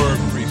is Swerve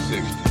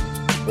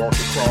 360.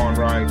 Walter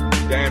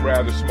Cronkite. Dan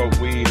Rather Smoke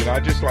Weed. And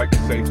I'd just like to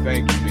say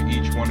thank you to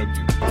each one of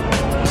you.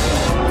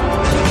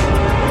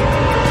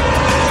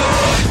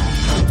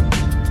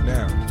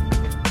 Now,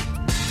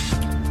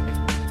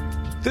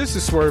 this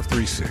is Swerve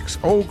 36.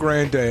 Old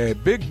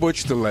Granddad, Big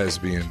Butch the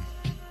Lesbian,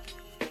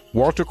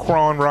 Walter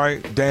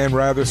Cronkite, Dan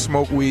Rather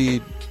Smoke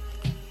Weed,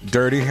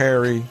 Dirty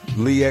Harry,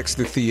 Lee X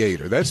the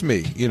Theater. That's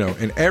me,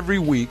 and every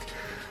week,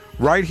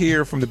 right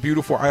here from the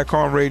beautiful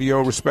Icon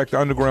Radio, Respect the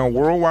Underground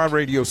Worldwide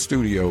Radio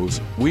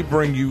Studios, we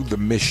bring you The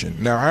Mission.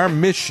 Now, our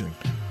mission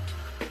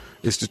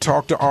is to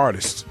talk to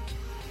artists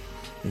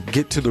and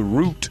get to the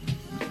root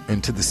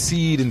and to the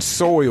seed and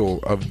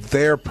soil of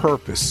their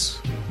purpose,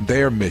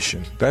 their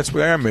mission. That's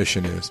what our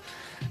mission is.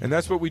 And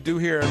that's what we do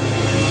here every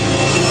week.